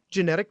 now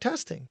genetic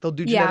testing. They'll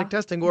do Yeah, genetic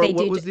testing. Or they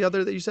what do. was the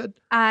other that you said?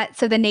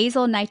 So the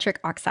nasal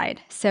nitric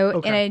oxide. So in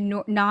Okay. a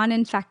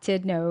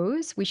non-infected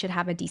nose, we should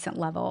have a decent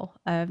level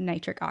of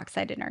nitric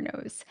oxide in our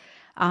nose.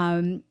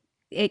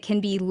 It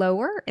can be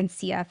lower in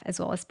CF as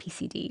well as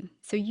PCD.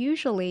 So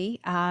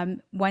usually,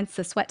 once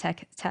the sweat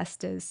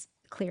test is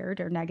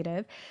cleared or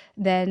negative,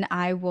 then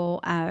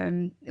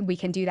we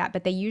can do that.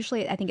 But they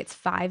usually, I think it's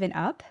 5 and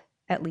up,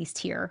 at least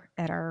here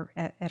at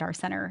our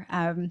center.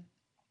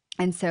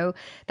 And so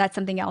that's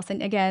something else.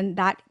 And again,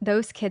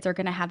 those kids are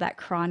going to have that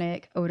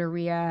chronic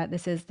otorrhea.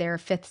 This is their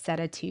 5th set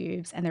of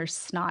tubes, and there's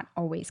snot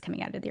always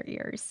coming out of their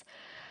ears.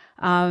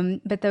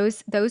 But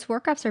those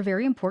workups are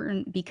very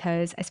important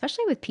because,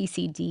 especially with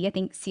PCD, I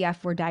think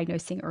CF we're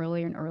diagnosing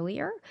earlier and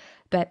earlier,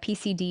 but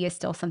PCD is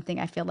still something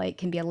I feel like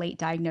can be a late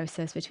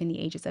diagnosis between the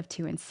ages of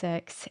 2 and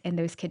 6, and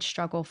those kids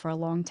struggle for a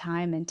long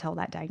time until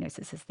that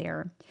diagnosis is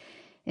there.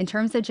 In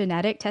terms of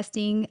genetic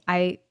testing,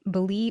 I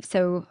believe,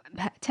 so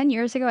 10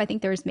 years ago, I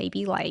think there was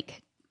maybe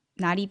like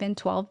not even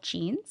 12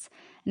 genes.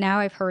 Now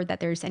I've heard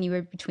that there's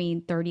anywhere between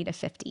 30 to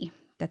 50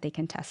 that they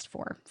can test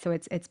for. So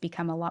it's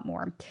become a lot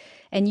more.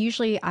 And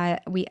usually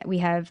we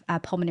have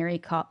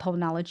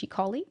pulmonology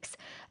colleagues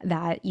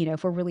that,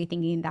 if we're really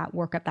thinking that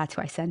workup, that's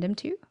who I send them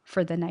to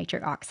for the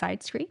nitric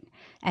oxide screen.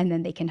 And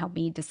then they can help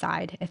me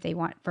decide if they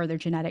want further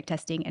genetic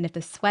testing. And if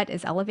the sweat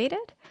is elevated,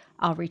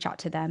 I'll reach out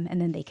to them and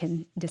then they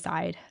can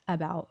decide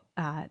about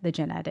the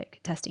genetic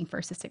testing for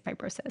cystic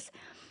fibrosis.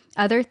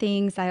 Other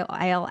things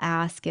I'll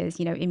ask is,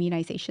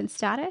 immunization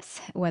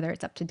status, whether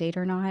it's up to date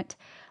or not,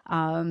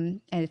 and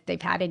if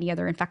they've had any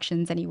other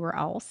infections anywhere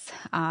else.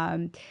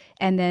 And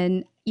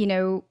then,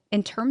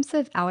 in terms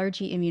of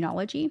allergy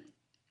immunology,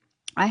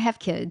 I have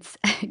kids.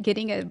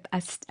 Getting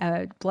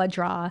a blood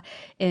draw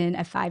in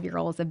a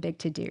 5-year-old is a big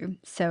to-do.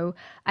 So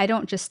I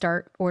don't just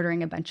start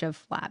ordering a bunch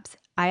of labs.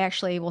 I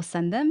actually will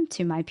send them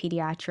to my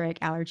pediatric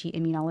allergy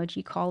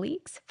immunology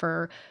colleagues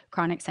for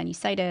chronic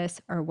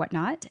sinusitis or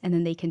whatnot, and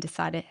then they can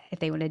decide if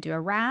they want to do a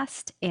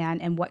RAST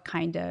and what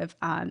kind of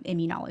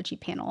immunology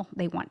panel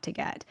they want to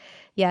get.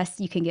 Yes,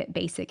 you can get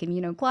basic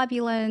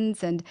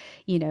immunoglobulins and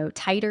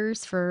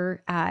titers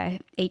for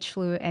H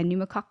flu and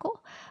pneumococcal,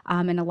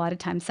 and a lot of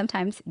times,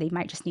 sometimes they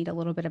might just need a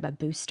little bit of a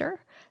booster.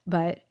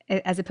 But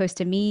as opposed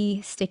to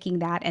me sticking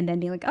that and then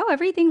being like, oh,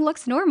 everything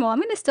looks normal, I'm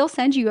going to still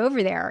send you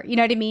over there. You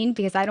know what I mean?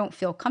 Because I don't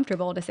feel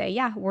comfortable to say,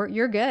 yeah,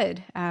 you're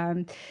good.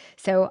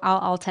 So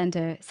I'll tend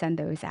to send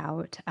those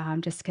out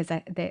just because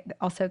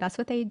also that's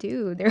what they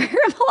do. They're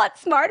a lot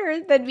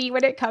smarter than me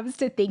when it comes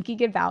to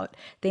thinking about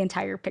the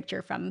entire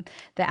picture from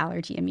the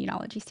allergy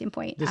immunology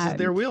standpoint. This is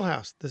their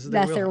wheelhouse.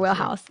 That's their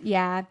wheelhouse.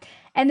 Yeah.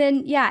 And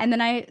then,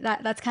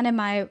 that's kind of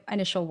my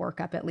initial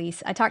workup, at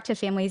least. I talk to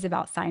families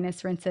about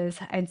sinus rinses.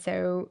 And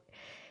so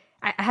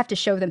I have to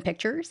show them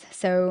pictures.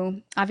 So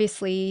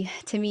obviously,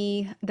 to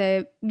me,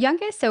 the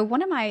youngest, so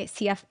one of my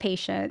CF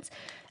patients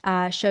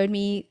showed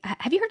me,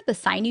 have you heard of the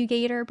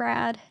Sinugator,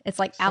 Brad? It's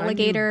like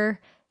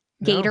alligator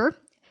gator.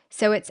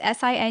 So it's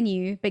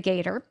SINU, but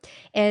gator.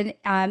 And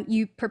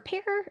you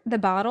prepare the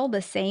bottle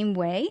the same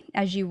way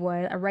as you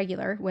would a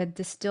regular with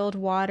distilled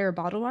water or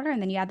bottled water,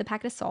 and then you add the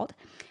packet of salt.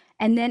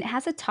 And then it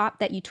has a top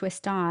that you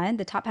twist on.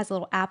 The top has a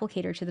little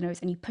applicator to the nose,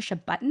 and you push a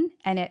button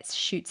and it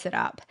shoots it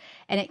up.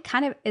 And it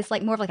kind of is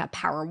like more of like a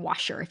power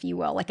washer, if you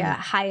will, like a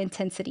high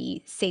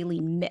intensity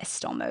saline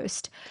mist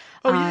almost.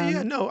 Oh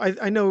yeah. No,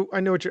 I know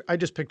I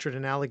just pictured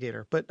an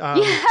alligator, but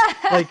Yeah.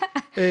 like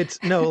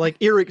it's no, like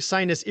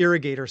sinus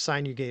irrigator,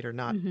 sinugator,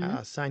 not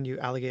sinu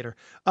alligator.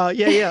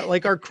 Yeah.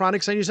 Like our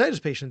chronic sinusitis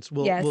patients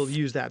will Yes.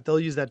 use that. They'll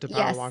use that to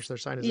power Yes. wash their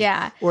sinuses,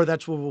 Yeah. or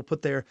that's where we'll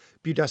put their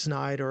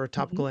budesonide or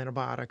topical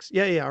antibiotics.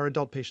 Yeah. Our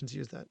adult patients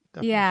use that.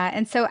 Definitely. Yeah.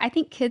 And so I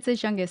think kids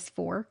as young as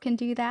 4 can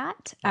do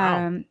that.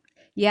 Wow.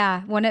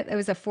 Yeah, it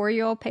was a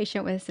 4-year-old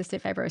patient with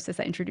cystic fibrosis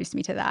that introduced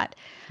me to that.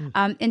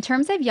 In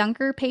terms of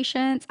younger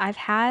patients, I've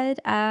had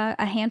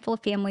a handful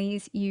of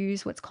families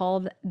use what's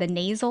called the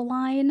nasal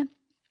line,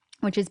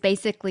 which is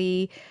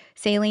basically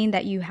saline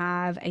that you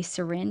have a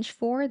syringe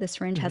for. The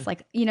syringe has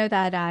like,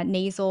 that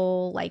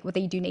nasal, like what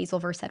they do nasal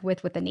Versed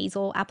with the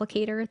nasal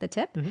applicator at the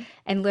tip.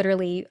 And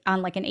literally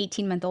on like an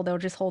 18-month-old, they'll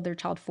just hold their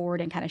child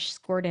forward and kind of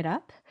squirt it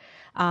up.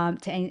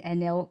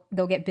 And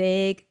they'll get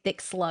big,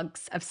 thick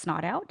slugs of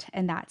snot out,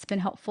 and that's been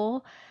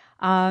helpful.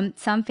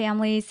 Some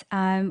families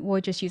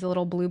will just use a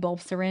little blue bulb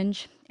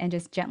syringe and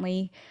just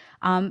gently.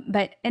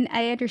 And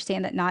I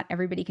understand that not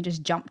everybody can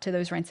just jump to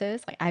those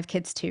rinses. Like I have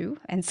kids too,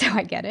 and so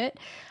I get it.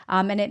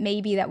 And it may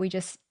be that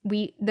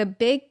the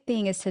big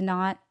thing is to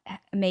not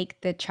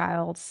make the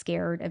child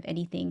scared of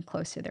anything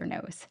close to their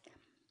nose.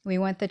 We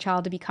want the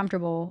child to be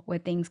comfortable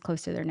with things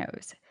close to their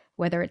nose,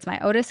 whether it's my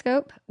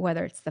otoscope,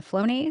 whether it's the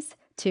Flonase,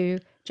 to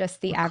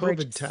just the average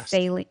COVID test.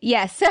 saline.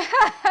 Yes.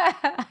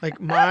 Like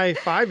my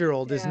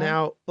 5-year-old is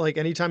now like,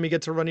 anytime he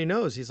gets a runny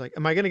nose, he's like,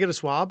 am I going to get a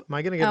swab? Am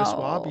I going to get a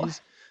swab? Oh.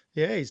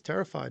 He's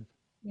terrified.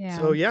 Yeah.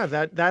 So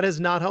that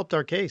has not helped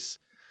our case.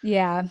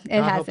 Yeah,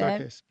 it Not helped our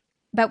hasn't. case.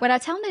 But what I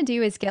tell them to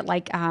do is get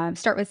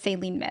start with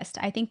saline mist.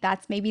 I think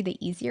that's maybe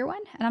the easier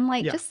one. And I'm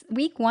like, Yeah. just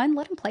week 1,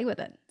 let them play with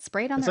it.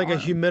 Spray it on It's their like a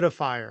arm.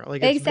 humidifier.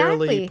 Like it's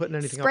barely Exactly. putting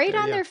anything Spray up it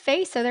there. on Yeah. their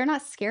face so they're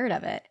not scared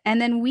of it.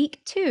 And then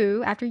week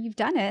 2, after you've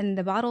done it and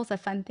the bottle's a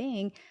fun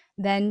thing,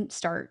 then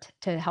start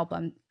to help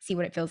them see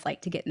what it feels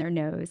like to get in their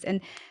nose. And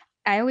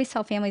I always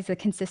tell families the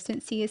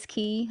consistency is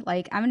key.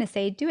 Like I'm going to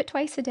say, do it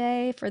twice a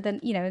day for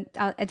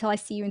until I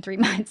see you in 3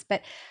 months.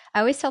 But I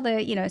always tell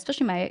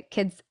especially my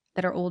kids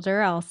that are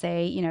older, I'll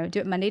say, do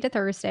it Monday to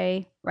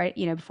Thursday, right?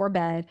 Before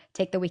bed,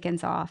 take the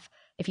weekends off.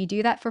 If you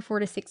do that for 4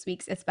 to 6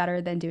 weeks, it's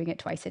better than doing it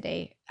twice a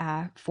day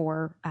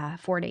for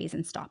 4 days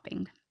and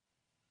stopping.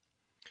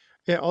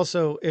 Yeah.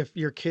 Also, if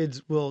your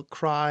kids will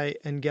cry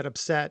and get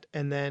upset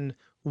and then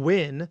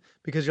win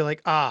because you're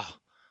like,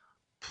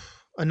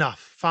 enough,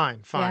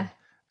 fine.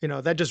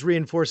 Yeah. That just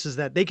reinforces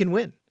that they can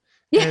win.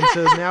 Yeah. And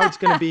so now it's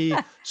going to be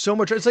so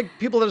much. It's like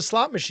people at a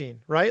slot machine,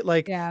 right?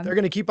 Like Yeah. they're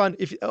going to keep on,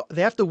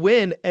 they have to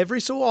win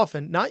every so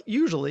often, not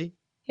usually,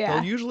 Yeah.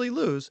 they'll usually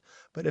lose,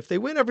 but if they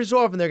win every so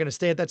often, they're going to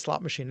stay at that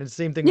slot machine. And it's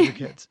the same thing with your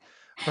kids,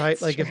 right?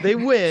 It's Like if true. they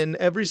win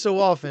every so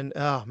often,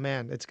 oh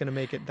man, it's going to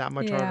make it that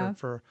much Yeah.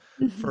 harder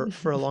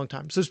for a long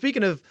time. So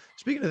speaking of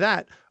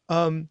that,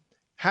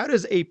 how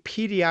does a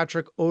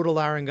pediatric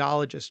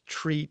otolaryngologist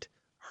treat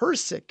her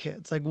sick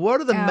kids? Like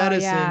what are the Oh, yeah.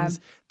 medicines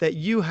that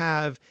you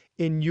have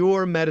in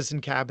your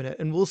medicine cabinet?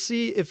 And we'll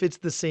see if it's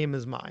the same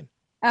as mine.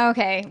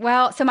 Okay.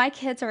 Well, so my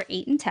kids are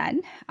 8 and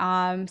 10.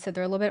 So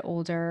they're a little bit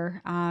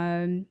older.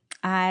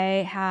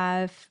 I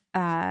have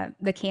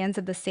the cans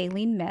of the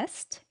saline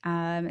mist.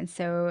 And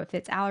so if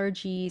it's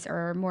allergies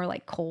or more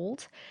like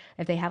cold,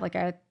 if they have like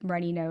a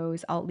runny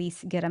nose, I'll at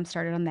least get them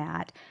started on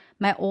that.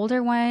 My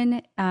older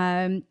one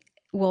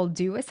will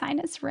do a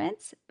sinus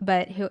rinse,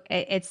 but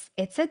it's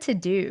a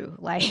to-do.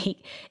 Like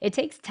it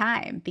takes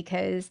time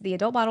because the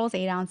adult bottle is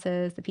 8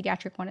 ounces, the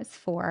pediatric one is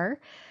 4.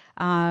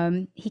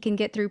 He can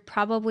get through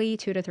probably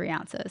 2 to 3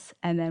 ounces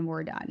and then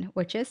we're done,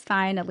 which is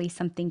fine. At least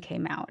something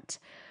came out.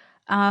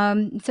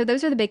 So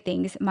those are the big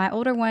things. My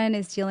older one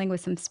is dealing with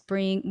some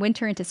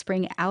winter into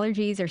spring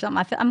allergies or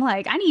something. I'm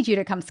like, I need you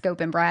to come scope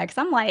and brag. Cause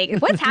I'm like,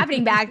 what's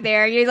happening back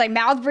there? He's like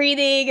mouth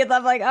breathing. And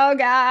I'm like, oh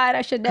God,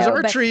 I should know. Because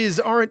our trees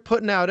aren't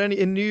putting out any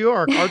in New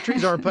York. Our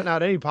trees aren't putting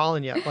out any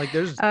pollen yet. Like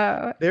there's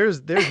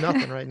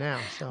nothing right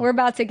now. So We're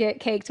about to get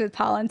caked with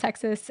pollen.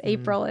 Texas,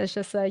 April is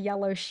just a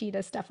yellow sheet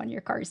of stuff on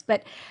your cars.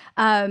 But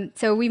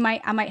so I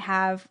might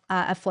have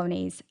a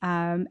Flonase,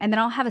 and then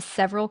I'll have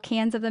several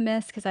cans of the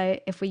mist because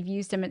if we've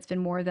used them, it's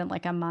been more than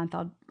like a month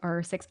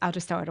or 6. I'll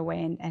just throw it away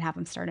and have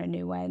them start a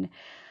new one.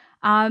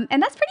 And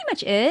that's pretty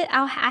much it.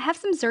 I have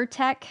some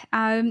Zyrtec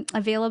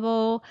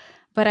available,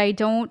 but I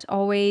don't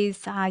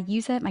always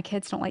use it. My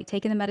kids don't like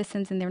taking the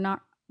medicines, and they're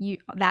not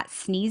that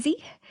sneezy.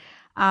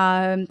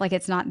 Like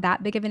it's not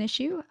that big of an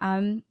issue.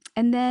 And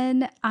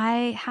then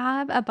I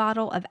have a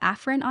bottle of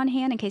Afrin on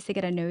hand in case they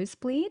get a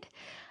nosebleed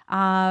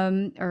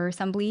or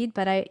some bleed.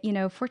 But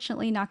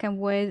fortunately, knock on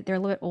wood, they're a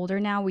little bit older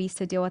now. We used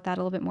to deal with that a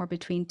little bit more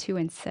between 2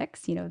 and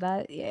 6.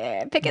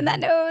 Picking that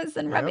nose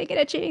and rubbing and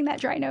itching that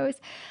dry nose.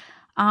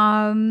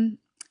 And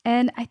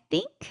I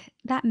think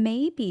that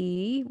may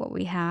be what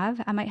we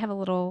have. I might have a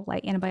little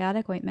like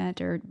antibiotic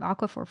ointment or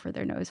Aquaphor for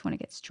their nose when it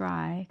gets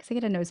dry because they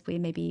get a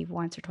nosebleed maybe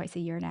once or twice a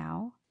year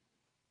now.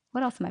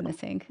 What else am I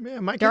missing? Yeah,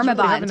 my kids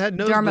really haven't had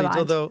nosebleeds, Dermabond.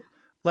 although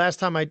last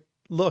time I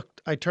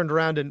looked, I turned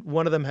around and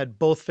one of them had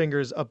both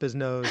fingers up his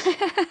nose.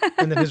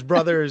 And then his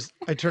brothers,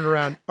 I turn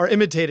around, are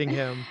imitating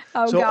him.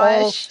 Oh So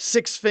all gosh.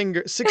 six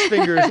fingers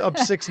up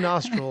six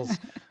nostrils.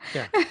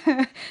 Yeah.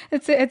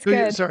 It's So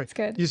good. sorry. It's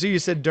good. You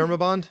said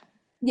Dermabond?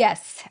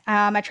 Yes.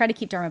 I try to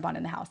keep Dermabond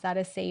in the house. That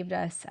has saved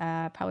us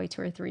probably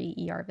 2 or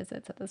 3 ER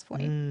visits at this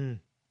point.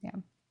 Yeah.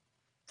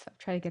 So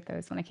try to get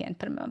those when I can.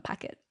 Put them in my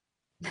pocket.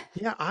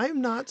 Yeah,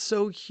 I'm not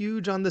so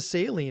huge on the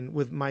saline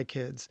with my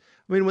kids.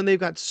 I mean, when they've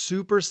got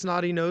super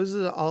snotty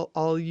noses,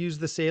 I'll use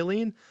the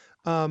saline.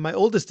 My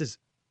oldest is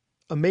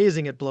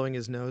amazing at blowing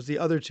his nose. The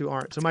other two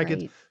aren't. So That's my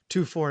kid's great.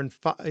 2, 4, and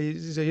 5.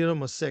 He's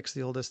almost 6,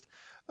 the oldest.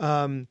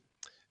 Um,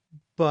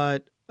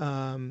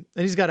 and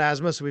he's got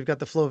asthma, so we've got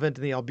the Flovent and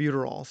the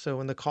albuterol. So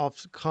when the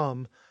coughs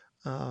come,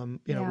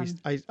 Yeah.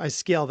 I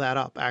scale that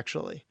up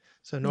actually.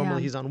 So normally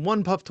Yeah. he's on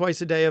 1 puff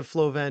twice a day of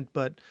Flovent,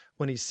 but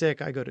when he's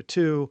sick, I go to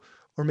 2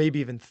 or maybe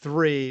even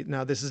 3.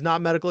 Now this is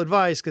not medical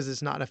advice because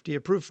it's not FDA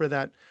approved for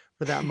that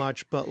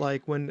much. But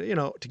like when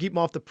to keep him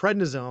off the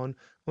prednisone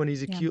when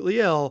he's Yeah. acutely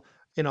ill,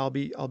 I'll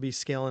be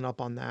scaling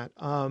up on that.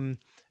 And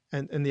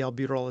the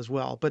albuterol as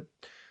well.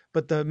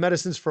 But the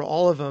medicines for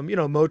all of them,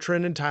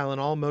 Motrin and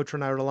Tylenol.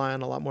 Motrin I rely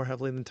on a lot more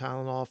heavily than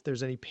Tylenol if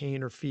there's any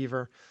pain or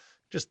fever.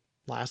 Just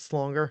lasts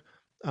longer.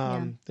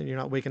 Yeah. Then you're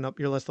not waking up.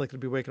 You're less likely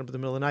to be waking up in the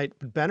middle of the night.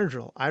 But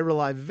Benadryl, I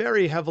rely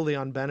very heavily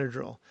on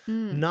Benadryl,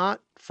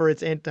 not for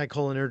its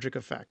anticholinergic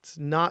effects,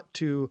 not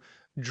to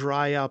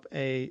dry up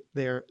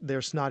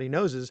their snotty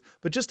noses,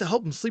 but just to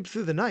help them sleep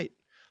through the night.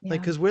 Like,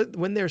 Yeah. because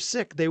when they're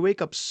sick, they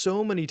wake up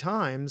so many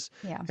times.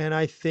 Yeah. And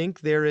I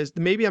think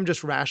maybe I'm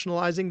just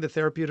rationalizing the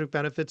therapeutic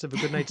benefits of a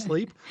good night's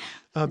sleep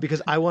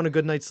because I want a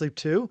good night's sleep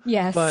too.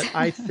 Yes. But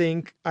I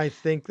think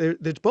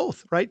there's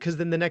both, right? Because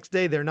then the next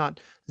day they're not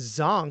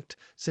zonked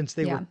since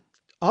they Yeah. were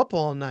up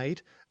all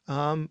night.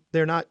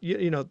 They're not,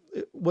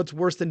 what's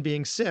worse than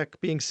being sick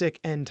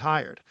and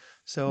tired.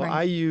 So Right.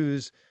 I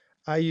use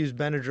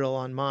Benadryl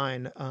on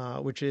mine,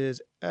 which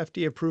is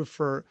FDA approved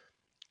for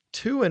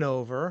 2 and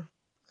over,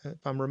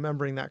 if I'm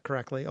remembering that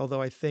correctly,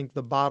 although I think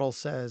the bottle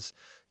says,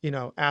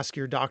 ask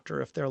your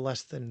doctor if they're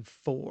less than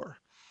 4.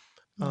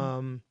 Yeah.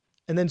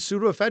 And then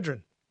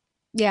pseudoephedrine,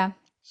 Yeah.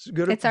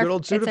 good It's our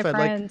old it's a Sudafed. Like,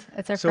 friend.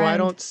 It's our so I friend.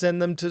 don't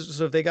send them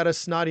so if they got a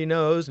snotty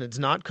nose and it's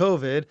not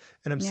COVID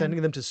and I'm Yeah.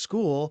 sending them to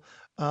school,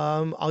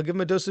 I'll give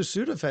them a dose of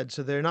Sudafed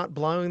so they're not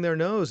blowing their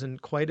nose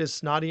and quite as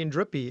snotty and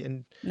drippy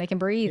and, They can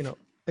breathe.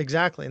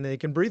 exactly. And they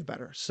can breathe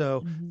better.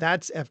 So Mhm.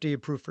 that's FDA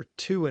approved for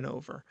 2 and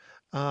over.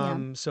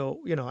 Yeah. So,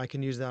 I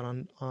can use that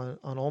on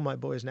all my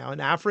boys now, and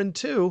Afrin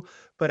too,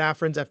 but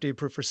Afrin's FDA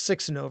approved for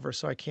 6 and over.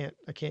 So I can't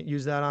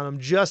use that on them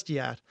just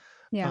yet.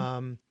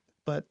 Yeah.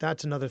 But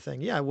that's another thing.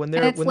 Yeah. When And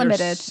they're it's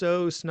limited.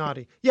 so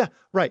snotty. Yeah.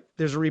 Right.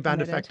 There's a rebound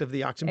Limited. effect of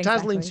the oxymetazoline.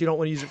 Exactly. So you don't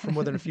want to use it for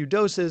more than a few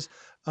doses.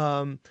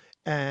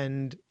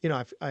 And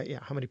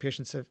how many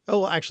patients have,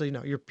 actually,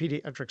 no, you're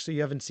pediatric. So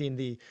you haven't seen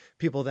the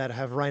people that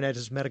have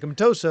rhinitis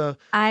medicamentosa.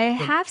 I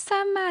have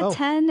some Oh.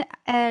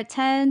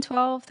 10,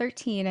 12,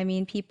 13. I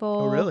mean,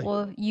 people really?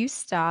 will use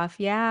stuff,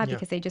 yeah, Yeah.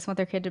 because they just want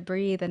their kid to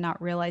breathe and not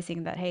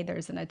realizing that, hey,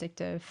 there's an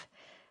addictive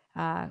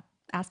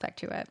aspect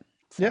to it.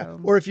 Yeah. So,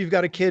 Or if you've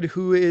got a kid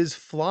who is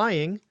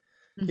flying,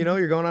 mhm.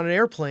 you're going on an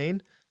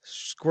airplane,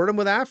 squirt them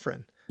with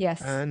Afrin.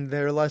 Yes. And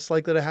they're less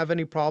likely to have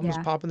any problems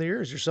Yeah. popping their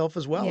ears, yourself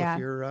as well, Yeah.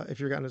 if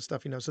you're getting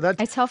stuff, So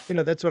that's, I tell,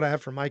 that's what I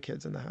have for my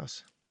kids in the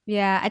house.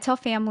 yeah, I tell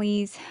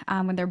families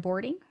when they're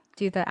boarding,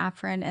 do the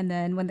Afrin, and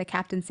then when the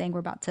captain's saying we're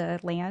about to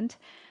land,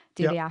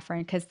 do Yep. the Afrin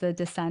because the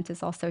descent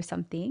is also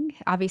something.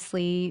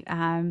 Obviously,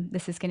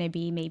 this is going to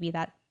be maybe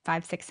that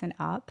 5, 6, and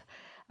up.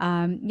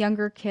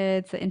 Younger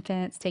kids, the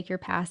infants, take your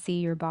passy,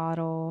 your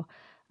bottle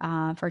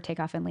for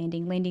takeoff and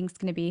landing. Landing's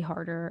going to be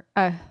harder.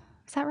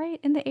 Is that right?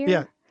 In the air?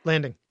 Yeah.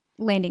 Landing.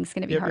 Landing's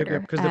going to be Yep. harder.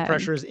 Because the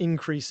pressure is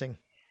increasing.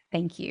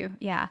 Thank you.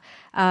 Yeah.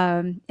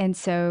 And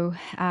so,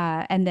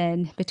 and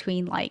then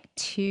between like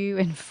 2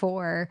 and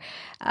 4,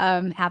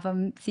 have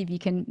them see if you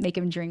can make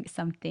them drink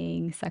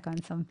something, suck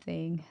on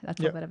something. That's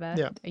a Yep. bit of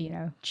a,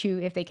 Yeah. chew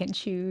if they can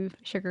chew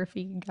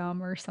sugar-free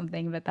gum or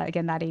something. But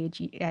that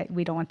age,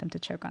 we don't want them to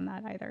choke on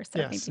that either. So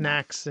Yeah. maybe not.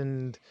 Snacks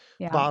and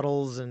Yeah.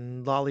 bottles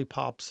and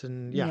lollipops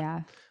and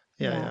Yeah.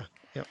 Yeah.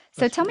 Yep.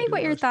 So That's tell what we me do what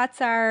with your ours.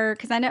 thoughts are,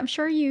 because I'm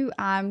sure you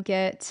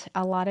get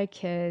a lot of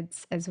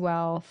kids as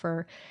well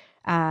for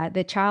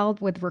the child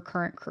with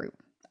recurrent croup,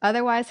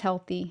 otherwise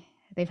healthy.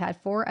 They've had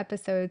 4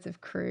 episodes of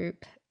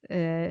croup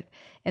in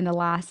the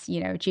last,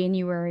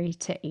 January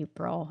to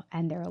April,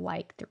 and they're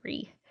like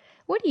 3.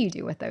 What do you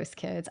do with those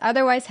kids?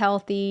 Otherwise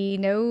healthy,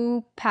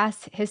 no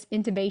past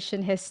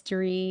intubation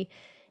history,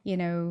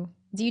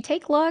 do you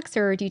take looks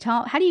or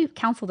how do you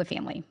counsel the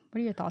family? What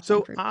are your thoughts on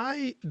So croup?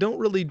 I don't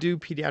really do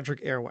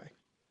pediatric airway.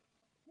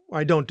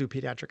 I don't do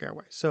pediatric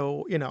airway.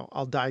 So,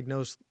 I'll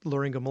diagnose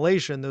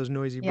laryngomalacia, those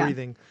noisy Yeah.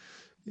 breathing,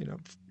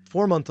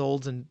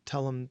 4-month-olds and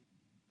tell them,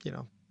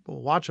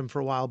 we'll watch them for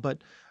a while.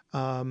 But,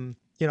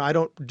 I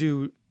don't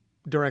do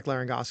direct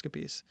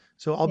laryngoscopies.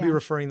 So I'll be Yeah.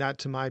 referring that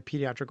to my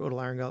pediatric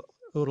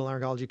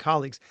otolaryngology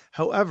colleagues.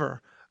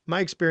 However, my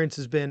experience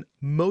has been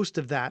most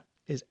of that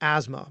is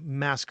asthma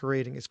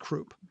masquerading as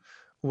croup,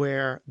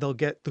 where they'll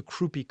get the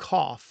croupy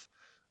cough,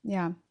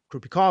 Yeah.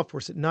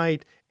 worse at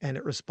night, and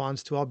it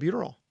responds to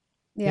albuterol.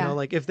 Yeah.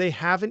 Like if they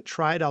haven't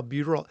tried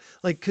albuterol,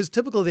 like, because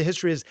typical the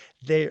history is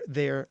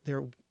they're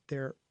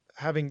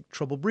having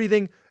trouble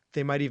breathing.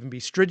 They might even be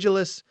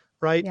stridulous,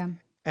 right? Yeah.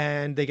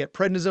 And they get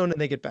prednisone and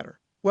they get better.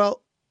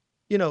 Well,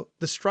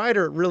 the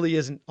stridor really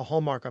isn't a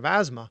hallmark of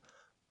asthma,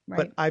 but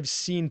Right. I've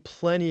seen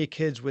plenty of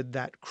kids with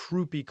that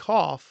croupy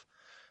cough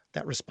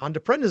that respond to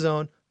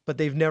prednisone, but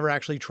they've never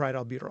actually tried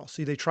albuterol.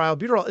 See, they try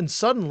albuterol and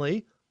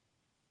suddenly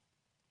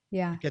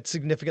Yeah. get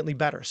significantly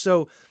better.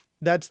 So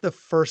that's the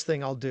first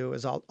thing I'll do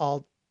is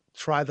I'll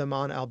try them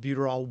on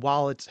albuterol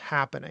while it's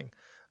happening,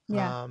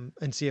 Yeah.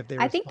 and see if they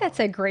I think that's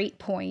respond. a great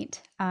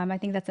point. I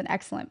think that's an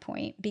excellent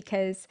point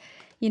because,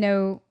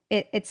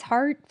 it's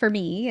hard for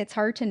me. It's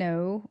hard to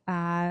know,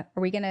 are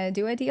we going to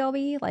do a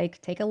DLB? Like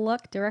take a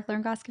look, direct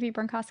laryngoscopy,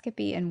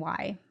 bronchoscopy, and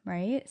why,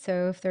 right?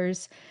 So if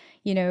there's,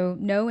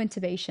 no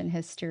intubation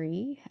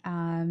history,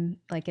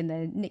 like in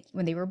the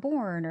when they were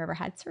born or ever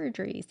had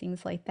surgeries,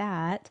 things like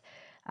that,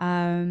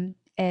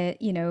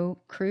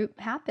 croup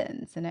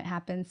happens and it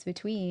happens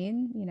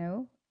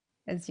between,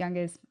 as young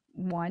as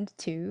 1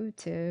 to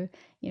 2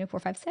 to 4,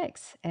 5,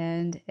 6,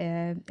 and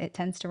it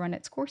tends to run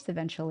its course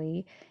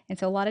eventually. And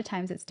so a lot of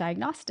times it's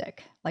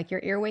diagnostic, like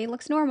your airway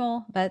looks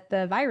normal, but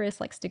the virus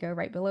likes to go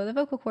right below the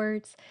vocal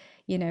cords,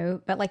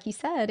 but like you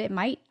said, it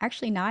might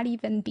actually not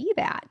even be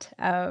that.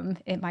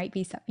 It might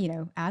be some,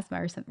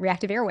 asthma or some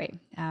reactive airway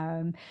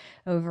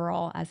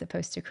overall, as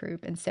opposed to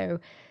croup. And so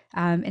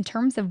in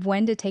terms of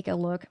when to take a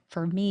look,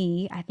 for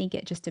me, I think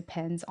it just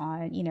depends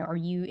on, are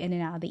you in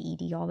and out of the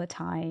ED all the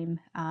time?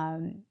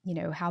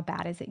 How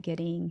bad is it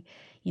getting?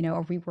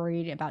 Are we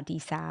worried about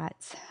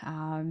DSATs?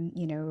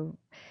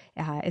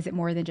 Is it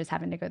more than just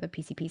having to go to the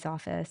PCP's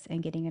office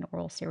and getting an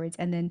oral steroids?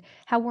 And then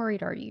how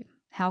worried are you?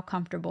 How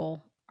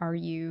comfortable are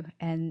you?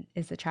 And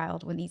is the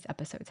child when these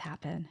episodes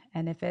happen?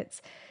 And if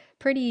it's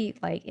pretty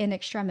like in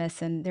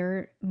extremis and there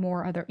are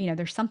more other,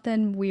 there's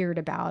something weird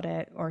about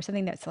it or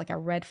something that's like a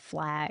red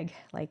flag,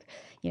 like,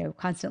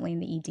 constantly in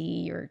the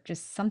ED or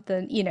just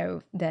something,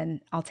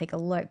 then I'll take a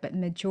look. But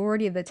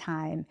majority of the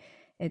time,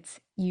 it's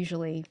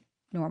usually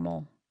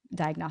normal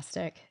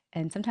diagnostic.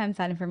 And sometimes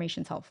that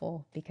information is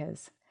helpful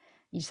because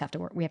you just have to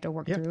work, we have to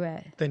work Yeah. through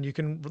it. Then you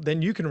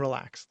can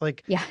relax.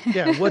 Like, Yeah.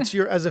 yeah,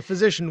 as a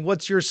physician,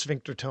 what's your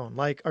sphincter tone?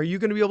 Like, are you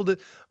going to be able to,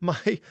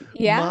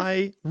 Yeah.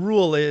 my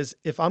rule is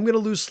if I'm going to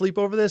lose sleep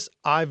over this,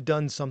 I've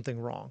done something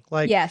wrong.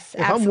 Like Yes,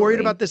 if I'm worried absolutely.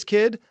 about this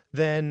kid,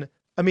 then,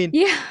 I mean,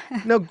 Yeah.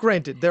 no,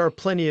 granted, there are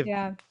plenty of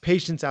Yeah.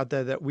 patients out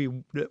there that we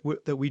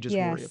just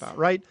worry Yes. about,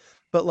 right?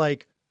 But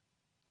like,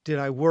 did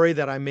I worry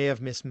that I may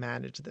have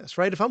mismanaged this,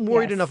 right? If I'm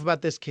worried Yes. enough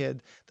about this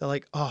kid, they're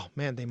like, oh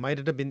man, they might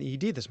have been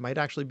ED. This might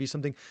actually be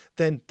something.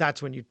 Then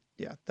that's when you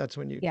Yeah,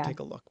 take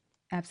a look.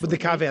 With the absolutely.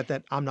 caveat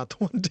that I'm not the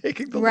one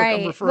taking the look, I'm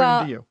Right.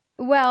 referring to you.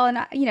 Well,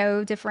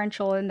 and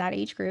differential in that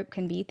age group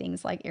can be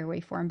things like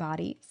airway foreign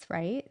bodies,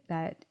 right?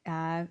 That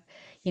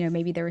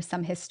maybe there was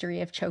some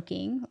history of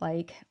choking,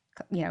 like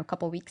a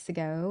couple weeks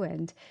ago,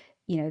 and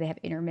they have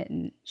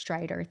intermittent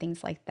stridor,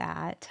 things like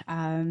that.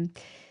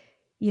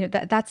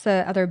 That's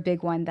the other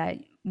big one that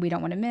we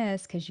don't want to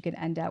miss because you could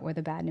end up with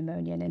a bad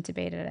pneumonia and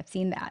intubated. I've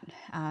seen that.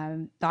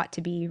 Thought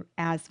to be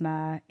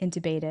asthma,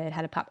 intubated,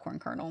 had a popcorn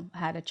kernel,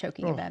 had a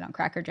choking Oh. event on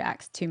Cracker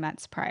Jacks 2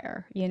 months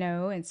prior,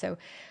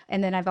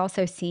 and then I've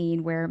also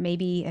seen where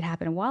maybe it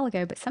happened a while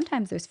ago, but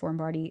sometimes those foreign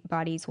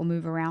bodies will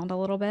move around a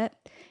little bit.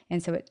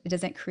 And so it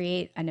doesn't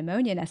create a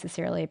pneumonia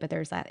necessarily, but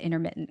there's that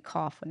intermittent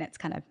cough when it's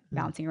kind of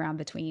bouncing around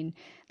between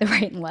the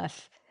right and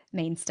left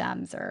main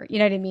stems, or you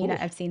know what I mean?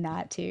 Oof. I've seen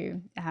that too.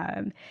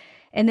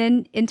 And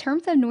then in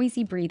terms of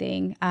noisy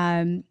breathing,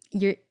 I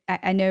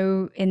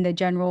know in the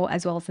general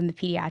as well as in the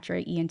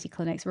pediatric ENT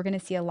clinics, we're going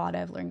to see a lot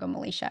of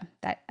laryngomalacia,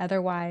 that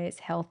otherwise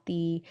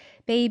healthy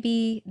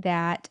baby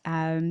that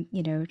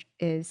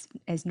is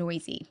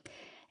noisy,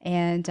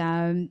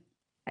 and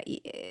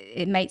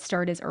it might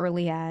start as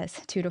early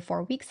as 2 to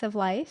 4 weeks of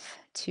life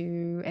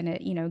and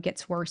it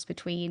gets worse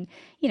between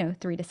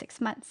 3 to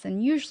 6 months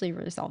and usually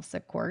resolves,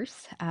 of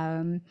course.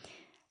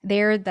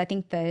 I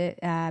think the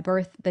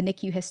the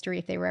NICU history,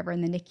 if they were ever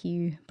in the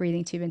NICU,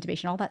 breathing tube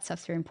intubation, all that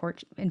stuff's very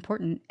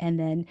important. And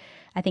then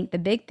I think the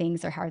big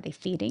things are, how are they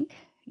feeding?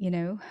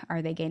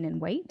 Are they gaining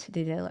weight?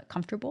 Do they look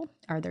comfortable?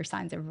 Are there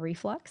signs of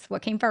reflux?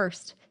 What came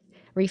first,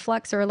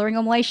 reflux or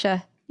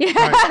laryngomalacia?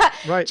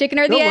 Right. Chicken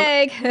or the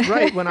egg?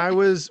 Right. When I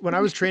was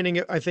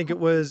training, I think it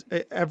was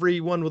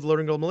everyone with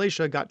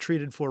laryngomalacia got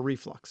treated for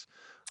reflux.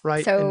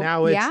 Right. So, and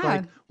now it's yeah.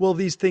 like, well,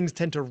 these things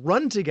tend to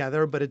run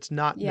together, but it's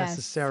not Yes.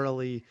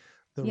 necessarily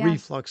the Yeah.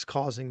 reflux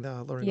causing the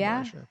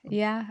Yeah, laryngomalacia.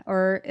 yeah.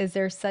 Or is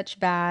there such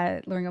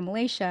bad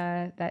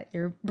laryngomalacia that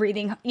you're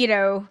breathing,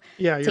 Yeah,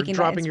 you're taking that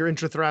dropping as- your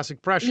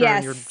intrathoracic pressure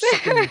and you're Yes.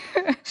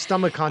 sucking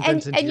stomach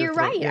contents into And your you're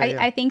throat. right.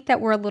 Yeah. I think that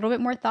we're a little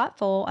bit more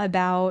thoughtful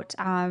about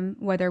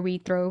whether we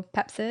throw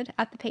Pepcid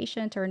at the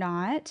patient or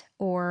not,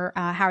 or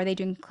how are they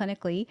doing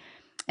clinically.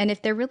 And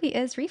if there really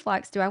is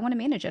reflux, do I want to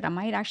manage it? I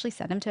might actually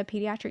send them to a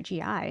pediatric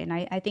GI. And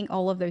I think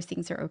all of those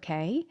things are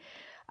okay.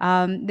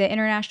 The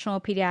International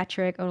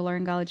Pediatric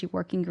Otolaryngology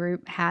Working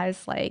Group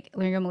has like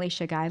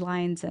laryngomalacia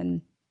guidelines.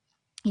 And,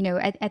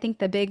 I think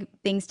the big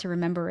things to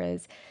remember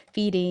is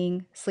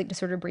feeding, sleep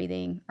disorder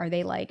breathing. Are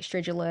they like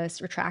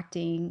stridulous,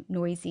 retracting,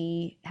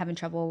 noisy, having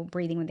trouble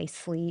breathing when they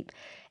sleep?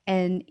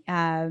 And,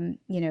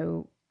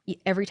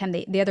 every time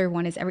the other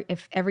one is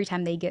every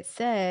time they get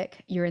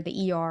sick, you're in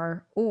the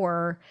ER,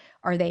 or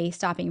are they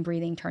stopping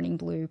breathing, turning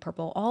blue,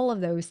 purple? All of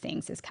those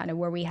things is kind of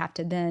where we have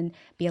to then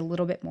be a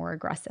little bit more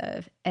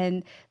aggressive.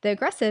 And the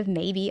aggressive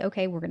may be,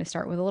 okay, we're going to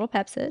start with a little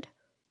Pepcid,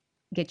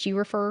 get you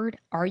referred.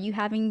 Are you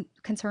having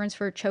concerns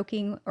for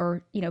choking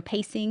or,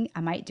 pacing?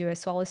 I might do a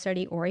swallow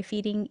study or a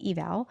feeding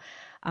eval.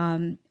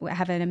 I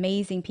have an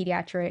amazing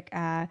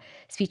pediatric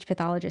speech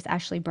pathologist,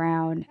 Ashley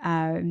Brown,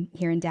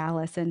 here in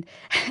Dallas. And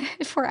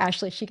for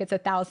Ashley, she gets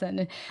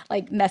 1,000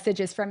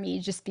 messages from me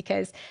just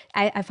because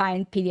I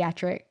find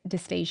pediatric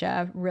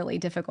dysphagia really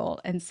difficult.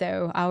 And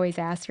so I always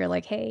ask her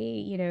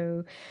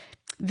hey,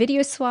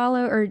 video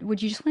swallow, or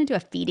would you just want to do a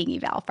feeding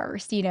eval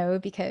first,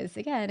 because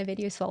again, a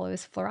video swallow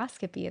is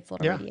fluoroscopy, it's a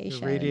little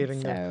radiation.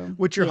 Radiating so,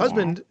 which your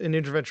husband, an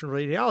interventional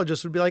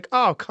radiologist, would be like,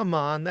 oh, come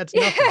on, that's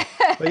nothing.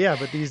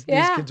 but these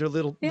kids are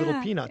little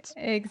peanuts.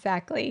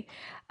 Exactly.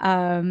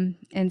 And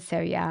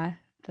so,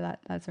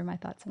 those are my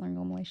thoughts on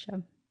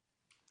laryngomalacia.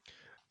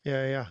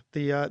 Yeah.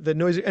 The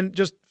noisy, and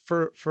just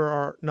for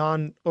our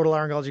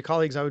non-otolaryngology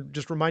colleagues, I would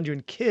just remind you,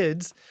 in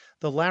kids,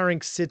 the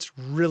larynx sits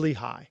really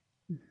high.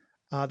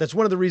 That's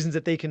one of the reasons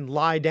that they can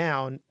lie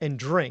down and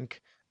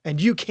drink, and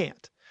you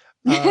can't,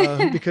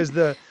 because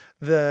the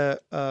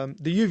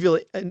uvula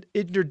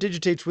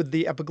interdigitates with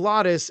the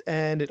epiglottis,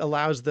 and it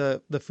allows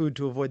the food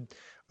to avoid,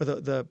 or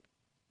the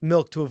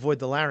milk to avoid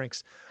the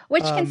larynx.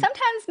 Which can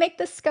sometimes make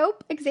the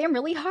scope exam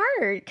really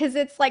hard because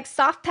it's like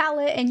soft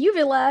palate and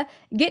uvula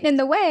getting in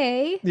the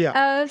way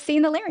of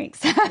seeing the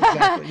larynx.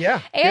 Exactly.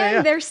 Yeah.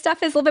 And their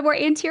stuff is a little bit more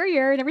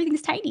anterior and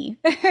everything's tiny.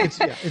 It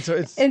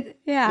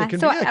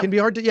can be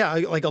hard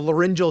to, like a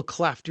laryngeal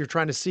cleft you're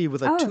trying to see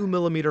with a 2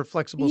 millimeter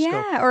flexible scope.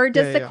 Yeah. Or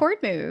does the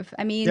cord move?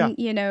 I mean,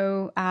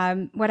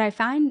 what I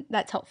find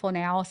that's helpful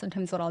now,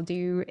 sometimes what I'll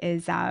do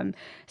is, so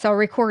I'll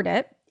record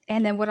it.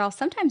 And then what I'll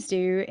sometimes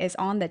do is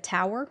on the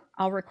tower,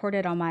 I'll record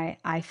it on my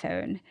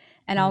iPhone,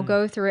 and I'll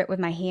go through it with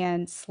my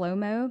hand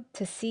slow-mo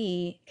to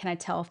see, can I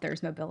tell if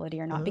there's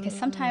mobility or not? Because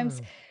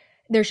sometimes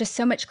there's just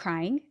so much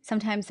crying.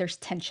 Sometimes there's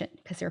tension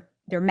because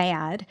they're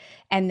mad,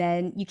 and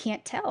then you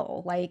can't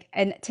tell.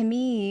 And to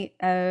me,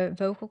 a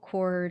vocal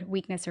cord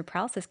weakness or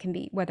paralysis can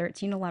be, whether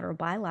it's unilateral or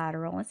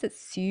bilateral, unless it's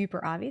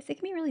super obvious, it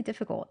can be really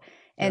difficult.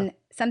 And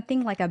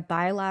something like a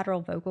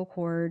bilateral vocal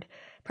cord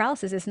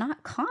paralysis is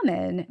not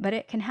common, but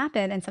it can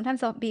happen. And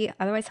sometimes they'll be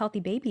otherwise healthy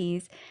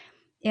babies.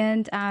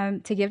 And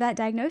to give that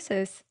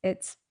diagnosis,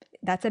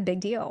 that's a big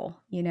deal,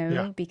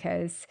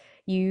 because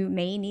you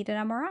may need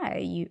an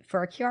MRI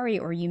for a Chiari,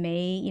 or you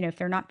may, if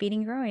they're not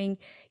feeding growing,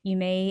 you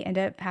may end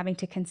up having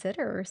to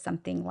consider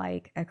something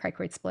like a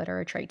cricoid split or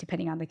a trach,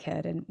 depending on the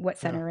kid and what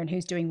center and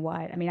who's doing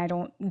what. I mean,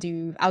 I'll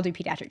do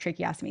pediatric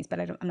tracheostomies, but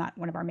I'm not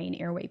one of our main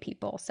airway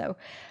people. So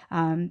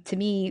to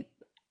me,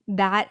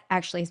 that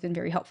actually has been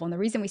very helpful. And the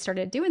reason we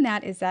started doing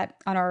that is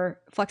that on our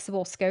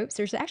flexible scopes,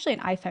 there's actually an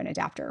iPhone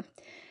adapter.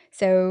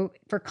 So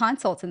for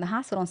consults in the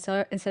hospital,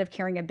 instead of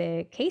carrying a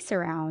big case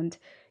around,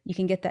 you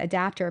can get the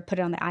adapter, put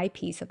it on the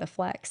eyepiece of the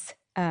Flex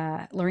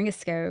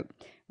laryngoscope,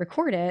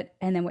 record it,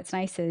 and then what's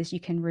nice is you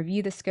can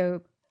review the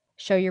scope,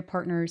 show your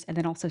partners, and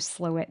then also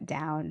slow it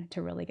down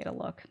to really get a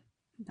look.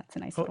 That's a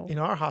nice little... In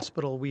our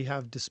hospital, we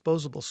have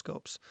disposable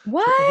scopes.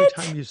 What? So every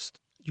time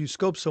you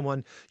scope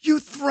someone, you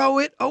throw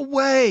it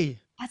away.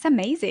 That's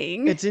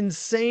amazing. It's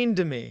insane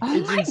to me. Oh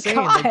it's my insane.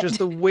 God. Just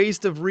the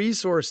waste of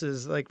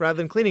resources, rather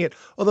than cleaning it.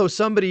 Although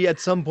somebody at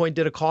some point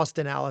did a cost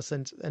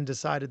analysis and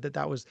decided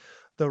that was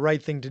the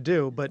right thing to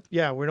do. But we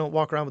don't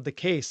walk around with the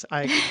case.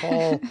 I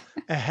call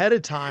ahead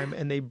of time,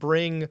 and they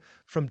bring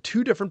from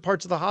 2 different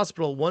parts of the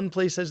hospital. One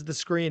place has the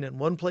screen and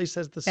one place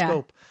has the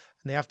scope.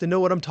 And they have to know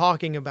what I'm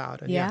talking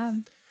about.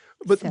 And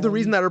But the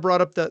reason that I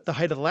brought up the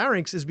height of the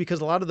larynx is because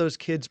a lot of those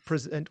kids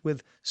present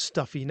with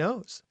stuffy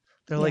nose.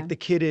 They're like, the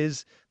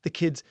kid's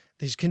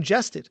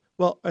congested.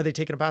 Well, are they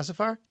taking a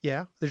pacifier?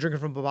 Yeah. They're drinking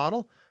from a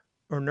bottle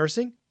or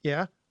nursing?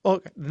 Yeah.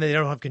 Okay. They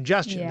don't have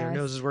congestion. Yes. Their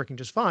nose is working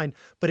just fine,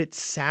 but it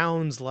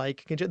sounds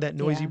like that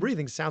noisy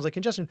breathing sounds like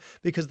congestion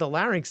because the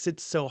larynx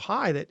sits so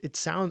high that it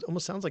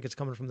almost sounds like it's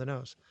coming from the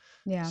nose.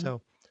 Yeah.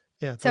 So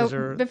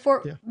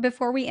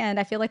before we end,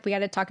 I feel like we got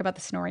to talk about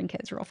the snoring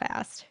kids real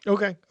fast.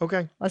 Okay.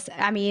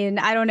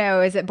 I don't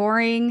know. Is it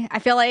boring? I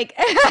feel like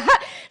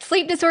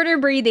sleep disorder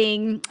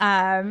breathing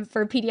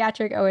for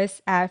pediatric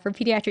for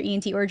pediatric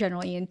ENT or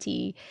general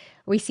ENT,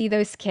 we see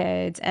those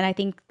kids, and I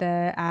think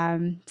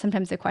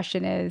sometimes the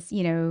question is,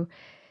 do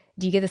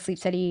you get the sleep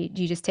study?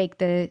 Do you just take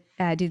do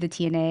the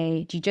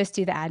TNA? Do you just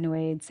do the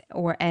adenoids?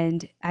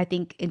 And I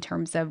think in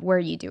terms of where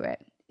you do it,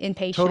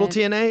 inpatient, total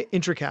TNA,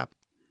 intracap.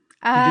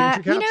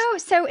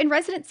 So in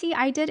residency,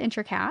 I did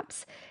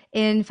intracaps,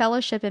 In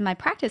fellowship in my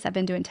practice, I've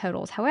been doing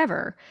totals.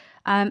 However,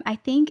 I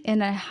think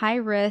in a high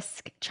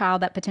risk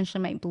child that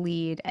potentially might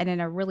bleed and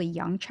in a really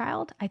young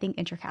child, I think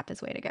intracap is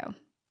the way to go.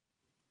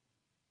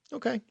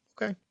 Okay.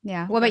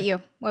 Yeah. What about Okay.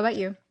 you? What about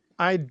you?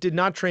 I did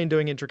not train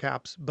doing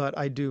intracaps, but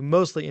I do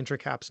mostly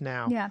intracaps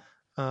now. Yeah.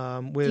 Do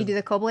you do With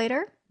the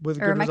collator with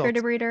or good results.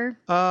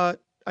 microdebrider?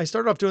 I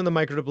started off doing the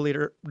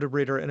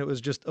microdebrider, and it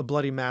was just a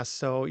bloody mess.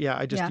 So yeah,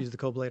 I just Yeah. used the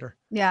coblator.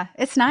 Yeah.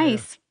 It's Yeah.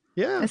 nice.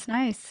 Yeah. It's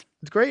nice.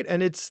 It's great.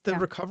 And it's the Yeah.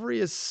 recovery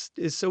is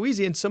so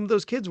easy. And some of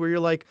those kids where you're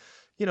like,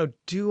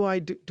 do I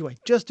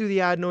just do the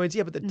adenoids?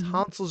 Yeah, but the Hmm.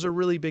 tonsils are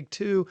really big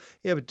too.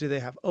 Yeah, but do they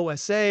have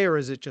OSA or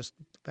is it just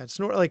bad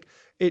snort? Like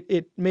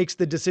it makes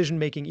the decision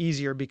making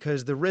easier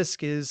because the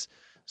risk is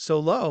so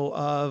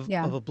low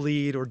Yeah. of a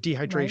bleed or Right.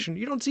 dehydration.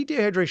 You don't see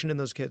dehydration in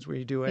those kids where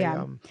you do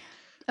Yeah.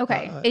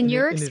 Okay. In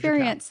your an intracap.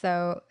 experience,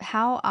 though,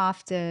 how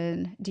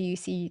often do you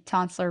see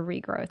tonsillar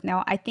regrowth?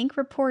 Now, I think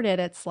reported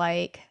it's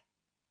like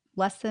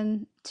less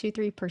than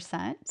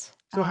 2-3%.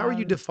 So how are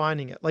you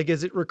defining it? Like,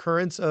 is it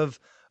recurrence of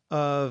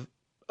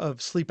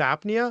sleep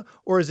apnea,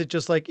 or is it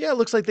just like, yeah, it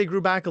looks like they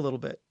grew back a little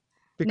bit?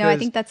 No, I Because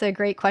think that's a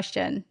great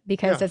question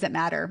because yeah, does it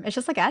matter? It's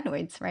just like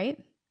adenoids, right?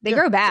 They yeah,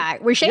 grow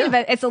back. We shave yeah,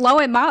 it. It's a low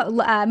and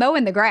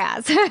mowing the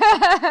grass.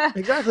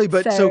 exactly.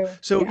 But So,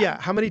 so yeah,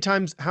 yeah, how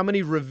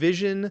many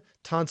revision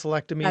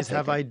tonsillectomies absolutely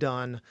have I correct.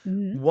 done?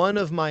 Hmm. One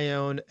of my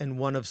own and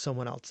one of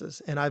someone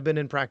else's, and I've been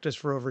in practice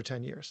for over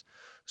 10 years.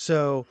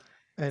 So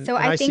So and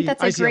I think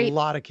that's I a see a great,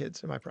 lot of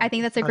kids in my I think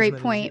practice, that's a not as great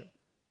many as you. point.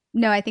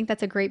 No, I think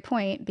that's a great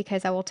point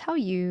because I will tell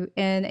you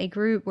in a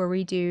group where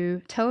we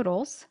do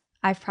totals,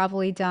 I've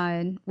probably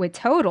done with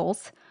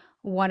totals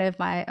one of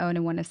my own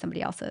and one of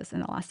somebody else's in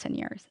the last 10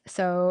 years.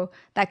 So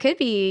that could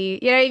be,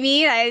 you know what I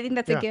mean? Yeah. I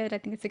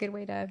think it's a good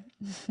way to.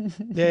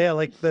 Yeah,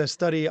 like the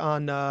study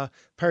on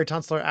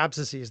peritonsillar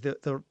abscesses,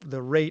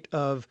 the rate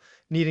of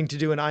needing to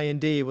do an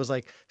IND was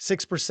like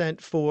 6%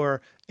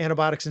 for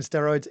antibiotics and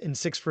steroids and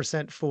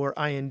 6% for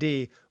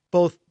IND.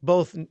 Both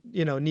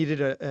needed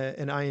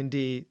an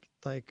IND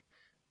like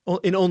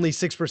in only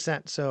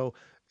 6%. So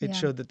it Yeah.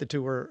 showed that the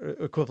two were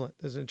equivalent.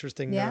 There's an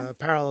interesting Yeah.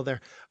 parallel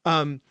there.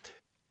 Um,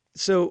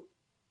 so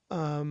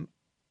um,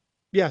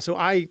 yeah, so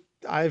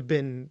I've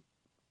been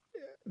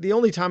the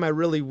only time I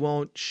really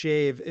won't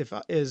shave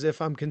is if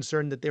I'm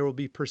concerned that there will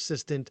be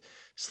persistent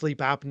sleep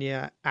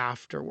apnea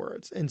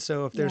afterwards. And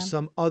so if there's Yeah.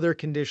 some other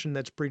condition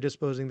that's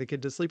predisposing the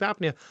kid to sleep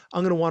apnea,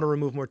 I'm going to want to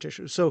remove more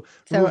tissue. So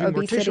So removing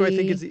more tissue, I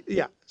think is obesity.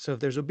 yeah. So if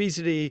there's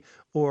obesity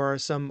or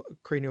some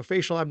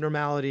craniofacial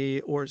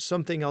abnormality or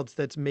something else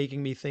that's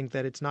making me think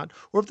that it's not,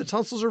 or if the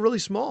tonsils are really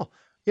small.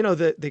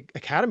 The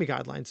Academy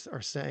guidelines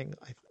are saying,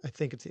 I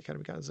think it's the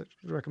Academy guidelines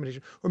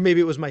recommendation, or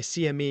maybe it was my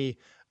CME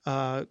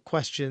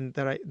question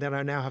that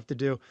I now have to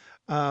do.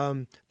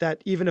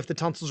 That even if the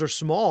tonsils are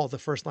small, the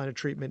first line of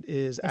treatment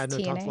is Is TNA.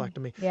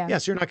 adenotonsillectomy. Yeah.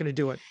 Yes, you're not going to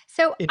do it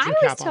So I always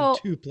intracap on tell,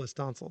 2+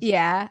 tonsils.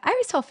 yeah, I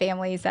always tell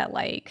families that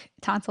like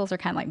tonsils are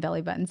kind of like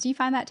belly buttons. Do you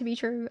find that to be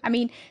true? I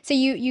mean, so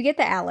you get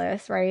the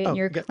Atlas, right? And Oh,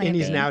 you're you got innies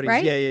and clamping, outies.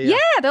 right? Yeah, yeah, Yeah,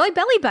 yeah. they're like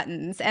belly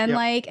buttons. And Yep.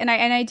 like and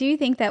I do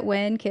think that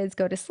when kids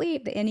go to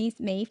sleep, the innies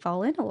may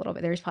fall in a little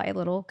bit. There's probably a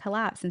little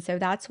collapse. And so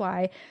that's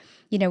why,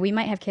 we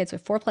might have kids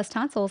with 4+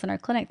 tonsils in our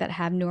clinic that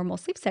have normal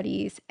sleep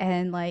studies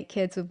and like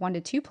kids with 1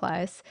 to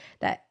 2+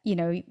 that,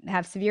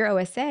 have severe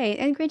OSA.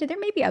 And granted, there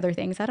may be other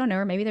things, I don't know,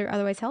 or maybe they're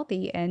otherwise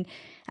healthy. And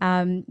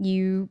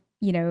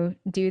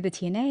do the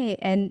TNA.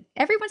 And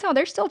every once in a while,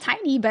 they're still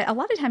tiny, but a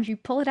lot of times you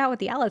pull it out with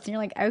the Atlas and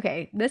you're like,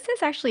 okay, this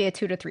is actually a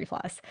 2 to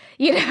 3+.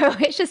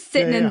 It's just Yeah,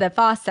 sitting yeah, in yeah. the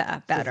fossa So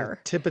the better.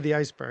 tip of the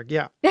iceberg.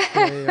 Yeah. Yeah,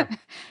 yeah,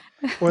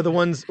 yeah. Or the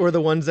ones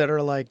that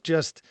are like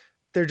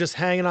they're just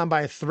hanging on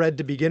by a thread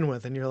to begin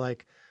with, and you're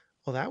like,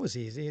 well, that was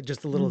easy.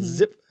 Just a little Hmm.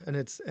 zip, and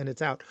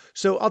it's out.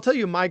 So I'll tell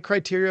you my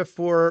criteria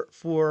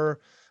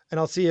and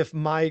I'll see if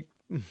my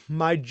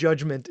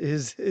judgment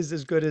is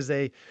as good as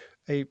a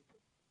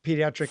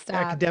Stop.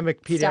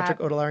 academic pediatric Stop,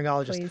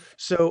 otolaryngologist. please.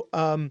 So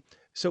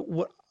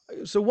what?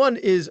 So one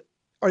is,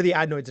 are the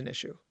adenoids an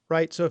issue?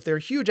 Right. So if they're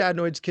huge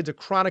adenoids, kid's a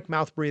chronic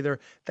mouth breather,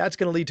 that's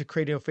going to lead to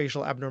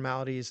craniofacial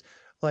abnormalities.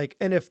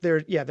 And if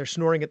they're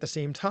snoring at the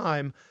same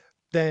time,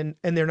 and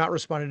they're not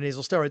responding to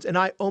nasal steroids. And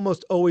I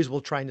almost always will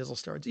try nasal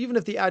steroids. Even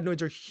if the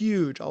adenoids are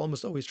huge, I'll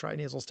almost always try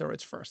nasal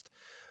steroids first.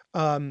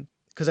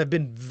 Because I've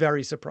been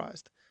very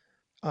surprised.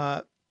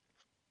 Uh,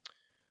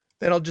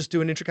 then I'll just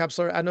do an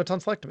intracapsular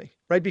adenotonsillectomy,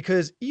 right?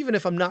 Because even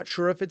if I'm not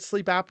sure if it's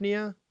sleep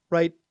apnea,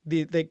 right,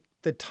 the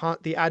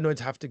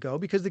adenoids have to go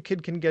because the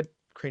kid can get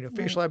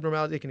craniofacial Right.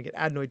 abnormality, they can get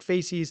adenoid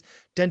facies,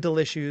 dental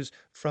issues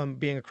from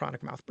being a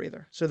chronic mouth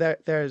breather. So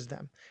there's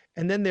them.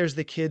 And then there's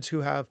the kids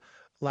who have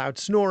loud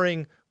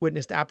snoring,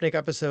 witnessed apneic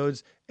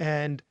episodes,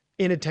 and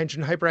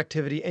inattention,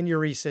 hyperactivity, and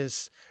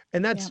enuresis.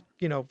 And Yeah. that's,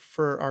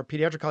 for our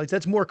pediatric colleagues,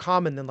 that's more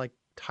common than like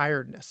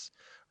tiredness,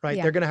 right?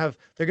 Yeah. They're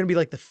gonna be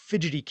like the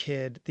fidgety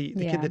kid, the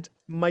kid Yeah. that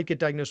might get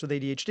diagnosed with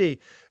ADHD.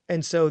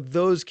 And so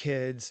those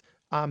kids,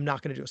 I'm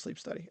not gonna do a sleep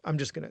study. I'm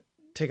just gonna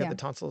take out Yeah. the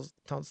tonsils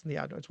and the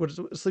adenoids. What is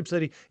a sleep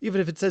study? Even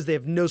if it says they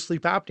have no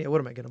sleep apnea, what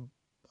am I gonna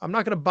I'm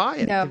not going to buy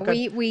it. No,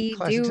 They've got we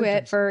classic do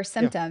it symptoms. for Yeah.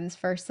 symptoms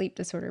for sleep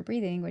disorder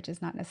breathing, which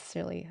is not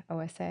necessarily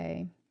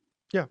OSA.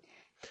 Yeah.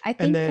 I And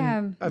think,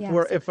 then yeah, so,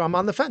 if I'm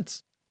on the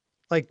fence,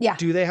 like, yeah,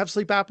 do they have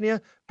sleep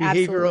apnea?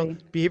 absolutely.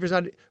 Behavior's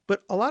not,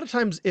 but a lot of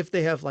times if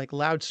they have like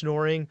loud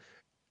snoring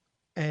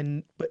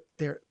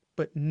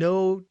but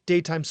no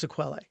daytime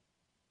sequelae,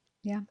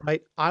 Yeah.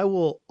 right? I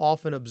will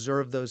often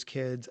observe those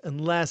kids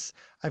unless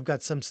I've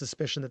got some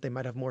suspicion that they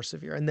might have more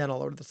severe, and then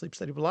I'll order the sleep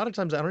study. But a lot of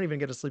times I don't even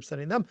get a sleep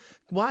study in them.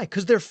 Why?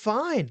 Because they're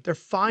fine. They're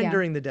fine Yeah.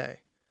 during the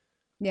day.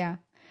 Yeah.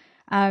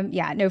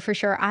 Yeah, no, for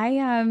sure.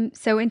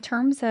 So in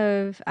terms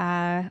of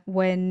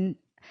when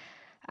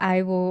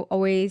I will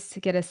always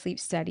get a sleep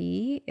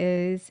study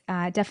is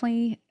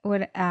definitely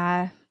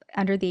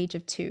under the age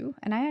of 2,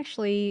 and I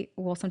actually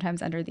will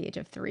sometimes under the age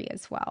of 3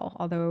 as well.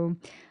 Although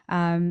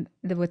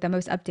with the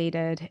most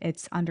updated,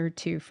 it's under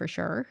 2 for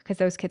sure, because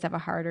those kids have a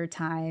harder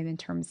time in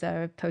terms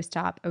of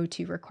post-op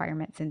O2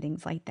 requirements and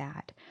things like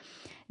that.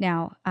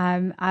 Now,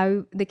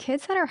 the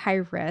kids that are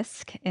high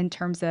risk in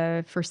terms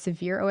of for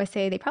severe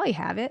OSA, they probably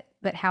have it,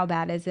 but how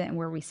bad is it and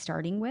where are we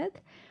starting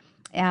with?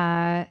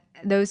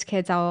 Those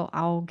kids,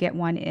 I'll get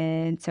one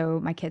in. So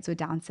my kids with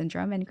Down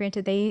syndrome, and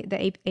granted, the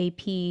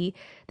AP, the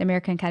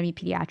American Academy of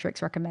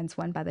Pediatrics, recommends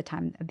one by the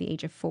time of the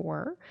age of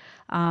 4.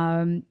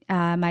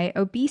 My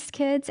obese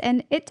kids,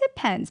 and it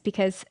depends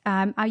because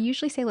I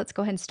usually say let's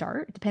go ahead and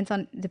start. It depends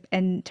on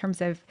in terms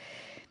of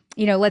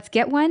let's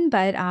get one,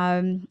 but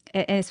and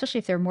especially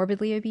if they're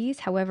morbidly obese.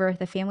 However, if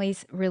the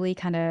families really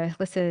kind of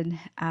listen,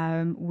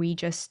 we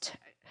just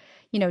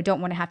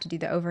don't want to have to do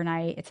the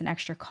overnight. It's an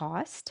extra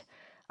cost.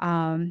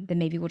 Then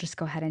maybe we'll just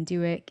go ahead and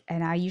do it.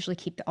 And I usually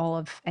keep all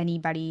of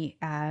anybody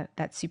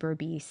that's super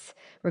obese,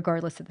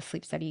 regardless of the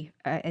sleep study,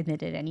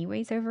 admitted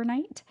anyways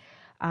overnight.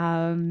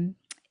 And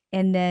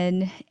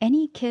then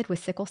any kid with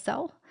sickle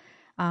cell,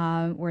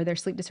 where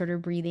there's sleep disorder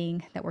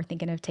breathing that we're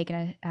thinking of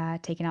taking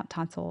out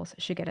tonsils,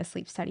 should get a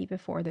sleep study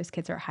before. Those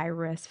kids are at high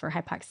risk for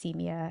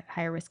hypoxemia,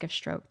 higher risk of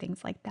stroke,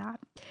 things like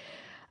that.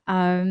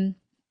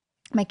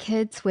 My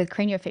kids with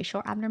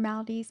craniofacial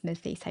abnormalities,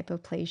 mid-face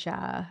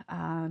hypoplasia,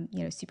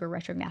 super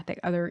retrognathic,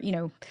 other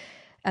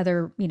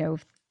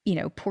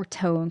poor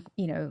tone,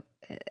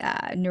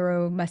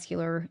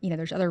 neuromuscular,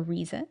 there's other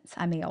reasons.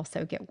 I may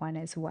also get one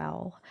as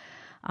well.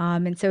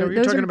 And so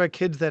You're talking about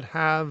kids that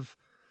have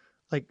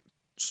like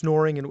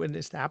snoring and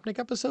witnessed apneic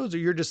episodes, or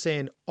you're just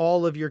saying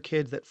all of your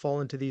kids that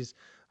fall into these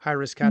high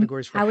risk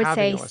categories for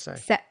having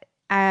OSA?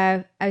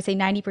 I would say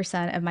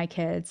 90% of my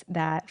kids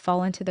that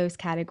fall into those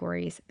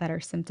categories that are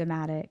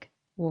symptomatic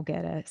will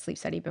get a sleep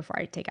study before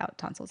I take out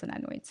tonsils and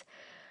adenoids.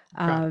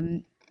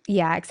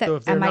 Yeah, except so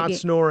if they're not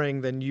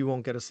snoring, then you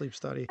won't get a sleep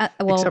study.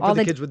 Except for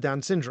the kids with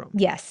Down syndrome.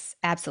 Yes,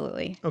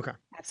 absolutely. Okay.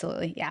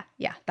 Absolutely.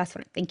 Yeah.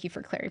 Thank you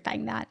for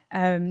clarifying that.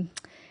 And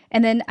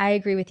then I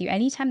agree with you.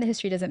 Anytime the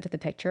history doesn't fit the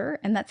picture,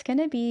 and that's going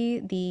to be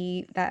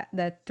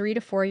the 3 to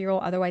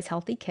 4-year-old otherwise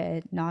healthy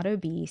kid, not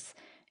obese,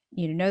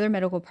 know their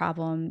medical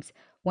problems,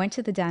 went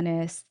to the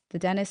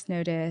dentist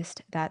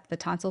noticed that the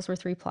tonsils were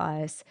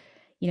 3+,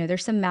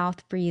 there's some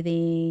mouth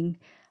breathing,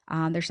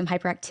 there's some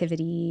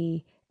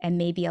hyperactivity, and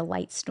maybe a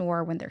light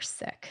snore when they're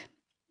sick.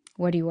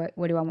 What do I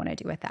want to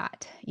do with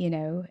that?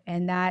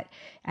 And that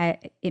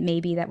it may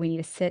be that we need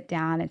to sit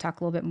down and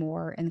talk a little bit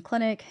more in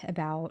clinic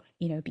about,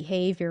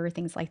 behavior,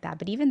 things like that.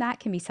 But even that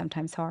can be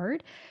sometimes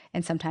hard.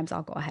 And sometimes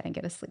I'll go ahead and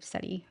get a sleep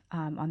study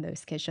on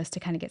those kids just to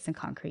kind of get some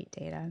concrete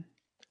data.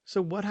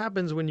 So what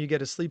happens when you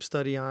get a sleep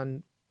study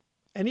on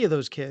any of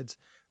those kids?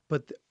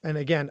 And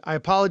again, I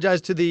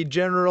apologize to the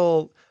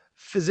general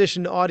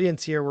physician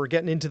audience here. We're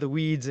getting into the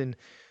weeds in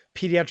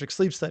pediatric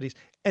sleep studies,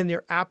 and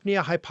their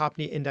apnea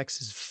hypopnea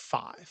index is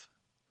 5,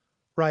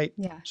 right?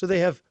 Yeah. So they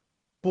have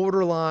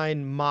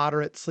borderline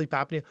moderate sleep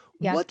apnea.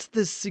 Yeah. What's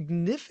the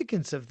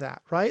significance of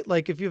that, right?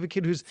 Like if you have a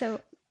kid who's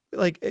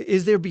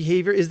is their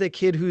behavior, is that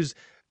kid who's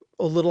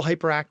a little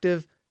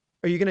hyperactive,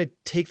 are you going to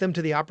take them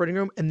to the operating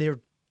room and their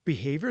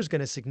behavior is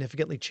going to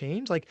significantly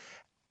change? Like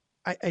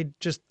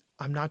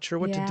I'm not sure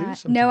what to do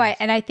sometimes. No,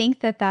 I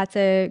think that that's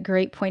a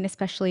great point,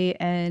 especially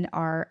in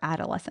our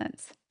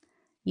adolescents.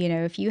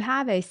 If you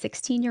have a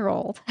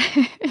 16-year-old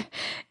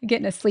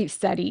getting a sleep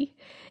study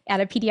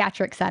at a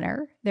pediatric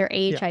center, their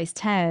AHI is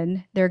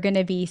 10, they're going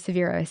to be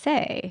severe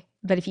OSA.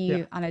 But if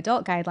you, on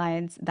adult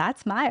guidelines,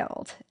 that's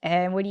mild.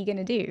 And what are you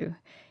going to do?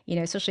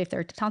 Especially if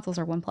their tonsils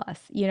are 1+,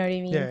 you know what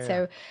I mean? Yeah.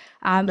 So,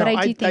 but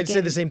I do think I'd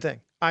say the same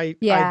thing. I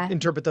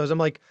interpret those. I'm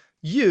like,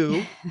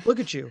 look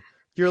at you.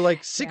 You're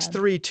like 6'3",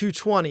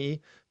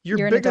 220.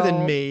 You're bigger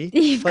than me.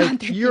 You've gone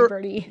through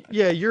puberty.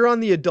 You're on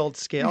the adult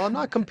scale. I'm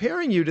not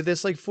comparing you to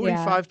this like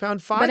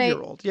 45-pound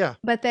 5-year-old.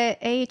 But the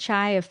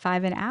AHI of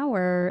 5 an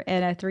hour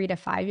in a 3 to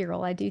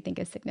 5-year-old, I do think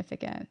is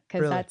significant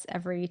because that's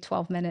every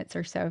 12 minutes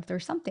or so. If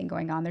there's something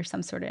going on, there's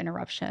some sort of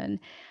interruption.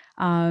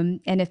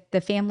 And if the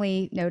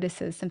family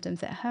notices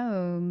symptoms at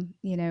home,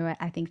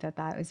 I think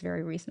that is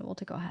very reasonable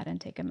to go ahead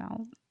and take them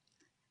out.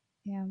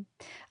 Yeah.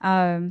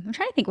 I'm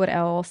trying to think what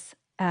else.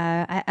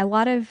 A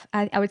lot of,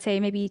 I would say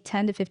maybe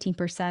 10 to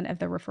 15% of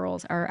the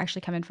referrals are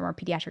actually coming from our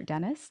pediatric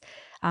dentists.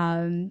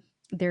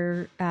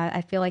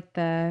 I feel like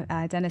the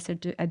dentists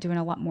are doing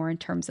a lot more in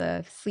terms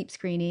of sleep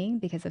screening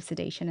because of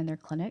sedation in their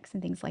clinics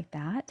and things like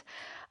that.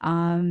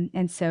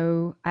 And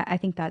so I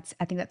think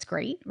that's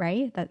great,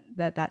 right?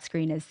 That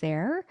screen is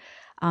there.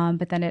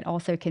 But then it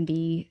also can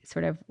be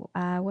sort of,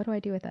 what do I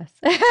do with this?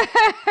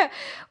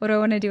 What do I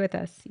want to do with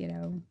this?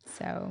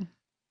 So.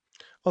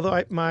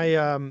 Although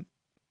my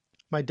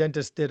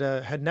dentist did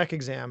a head neck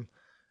exam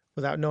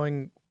without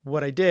knowing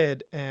what I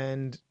did,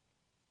 and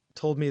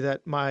told me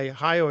that my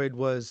hyoid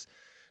was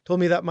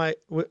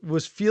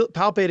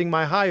palpating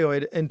my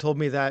hyoid, and told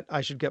me that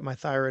I should get my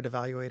thyroid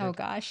evaluated. Oh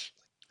gosh.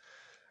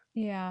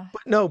 Yeah.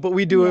 But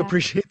we do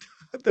appreciate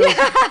those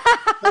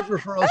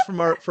referrals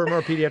from our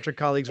pediatric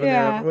colleagues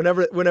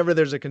whenever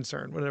there's a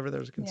concern.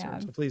 Yeah.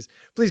 So please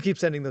keep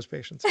sending those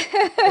patients.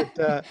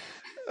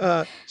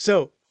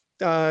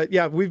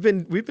 We've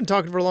been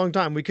talking for a long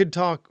time. We could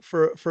talk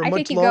for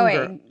much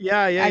longer. Going.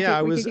 Yeah.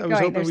 I was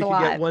hoping we could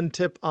get one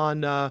tip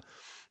on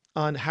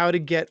how to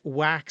get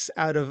wax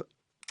out of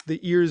the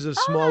ears of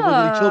small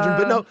wiggly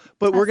children,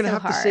 but we're going to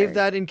have to save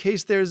that in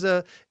case there's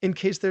a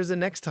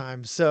next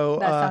time. So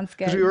that sounds good.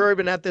 Because we've already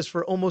been at this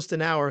for almost an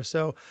hour.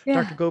 So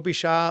Dr. Gopi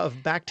Shah of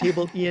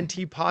Backtable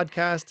ENT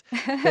Podcast,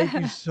 thank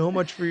you so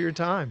much for your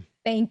time.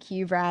 Thank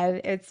you,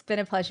 Brad. It's been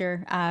a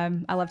pleasure.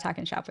 I love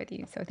talking shop with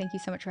you. So thank you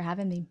so much for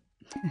having me.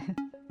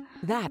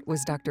 That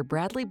was Dr.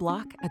 Bradley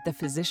Block at the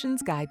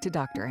Physician's Guide to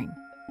Doctoring.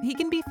 He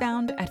can be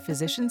found at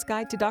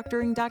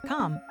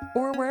physiciansguidetodoctoring.com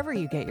or wherever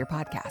you get your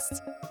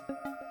podcasts.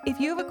 If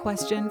you have a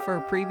question for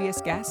a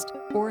previous guest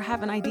or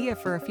have an idea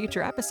for a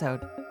future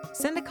episode,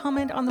 send a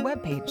comment on the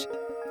webpage.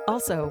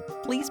 Also,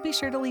 please be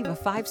sure to leave a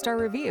 5-star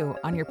review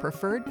on your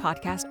preferred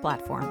podcast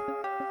platform.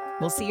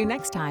 We'll see you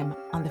next time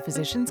on the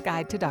Physician's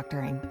Guide to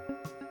Doctoring.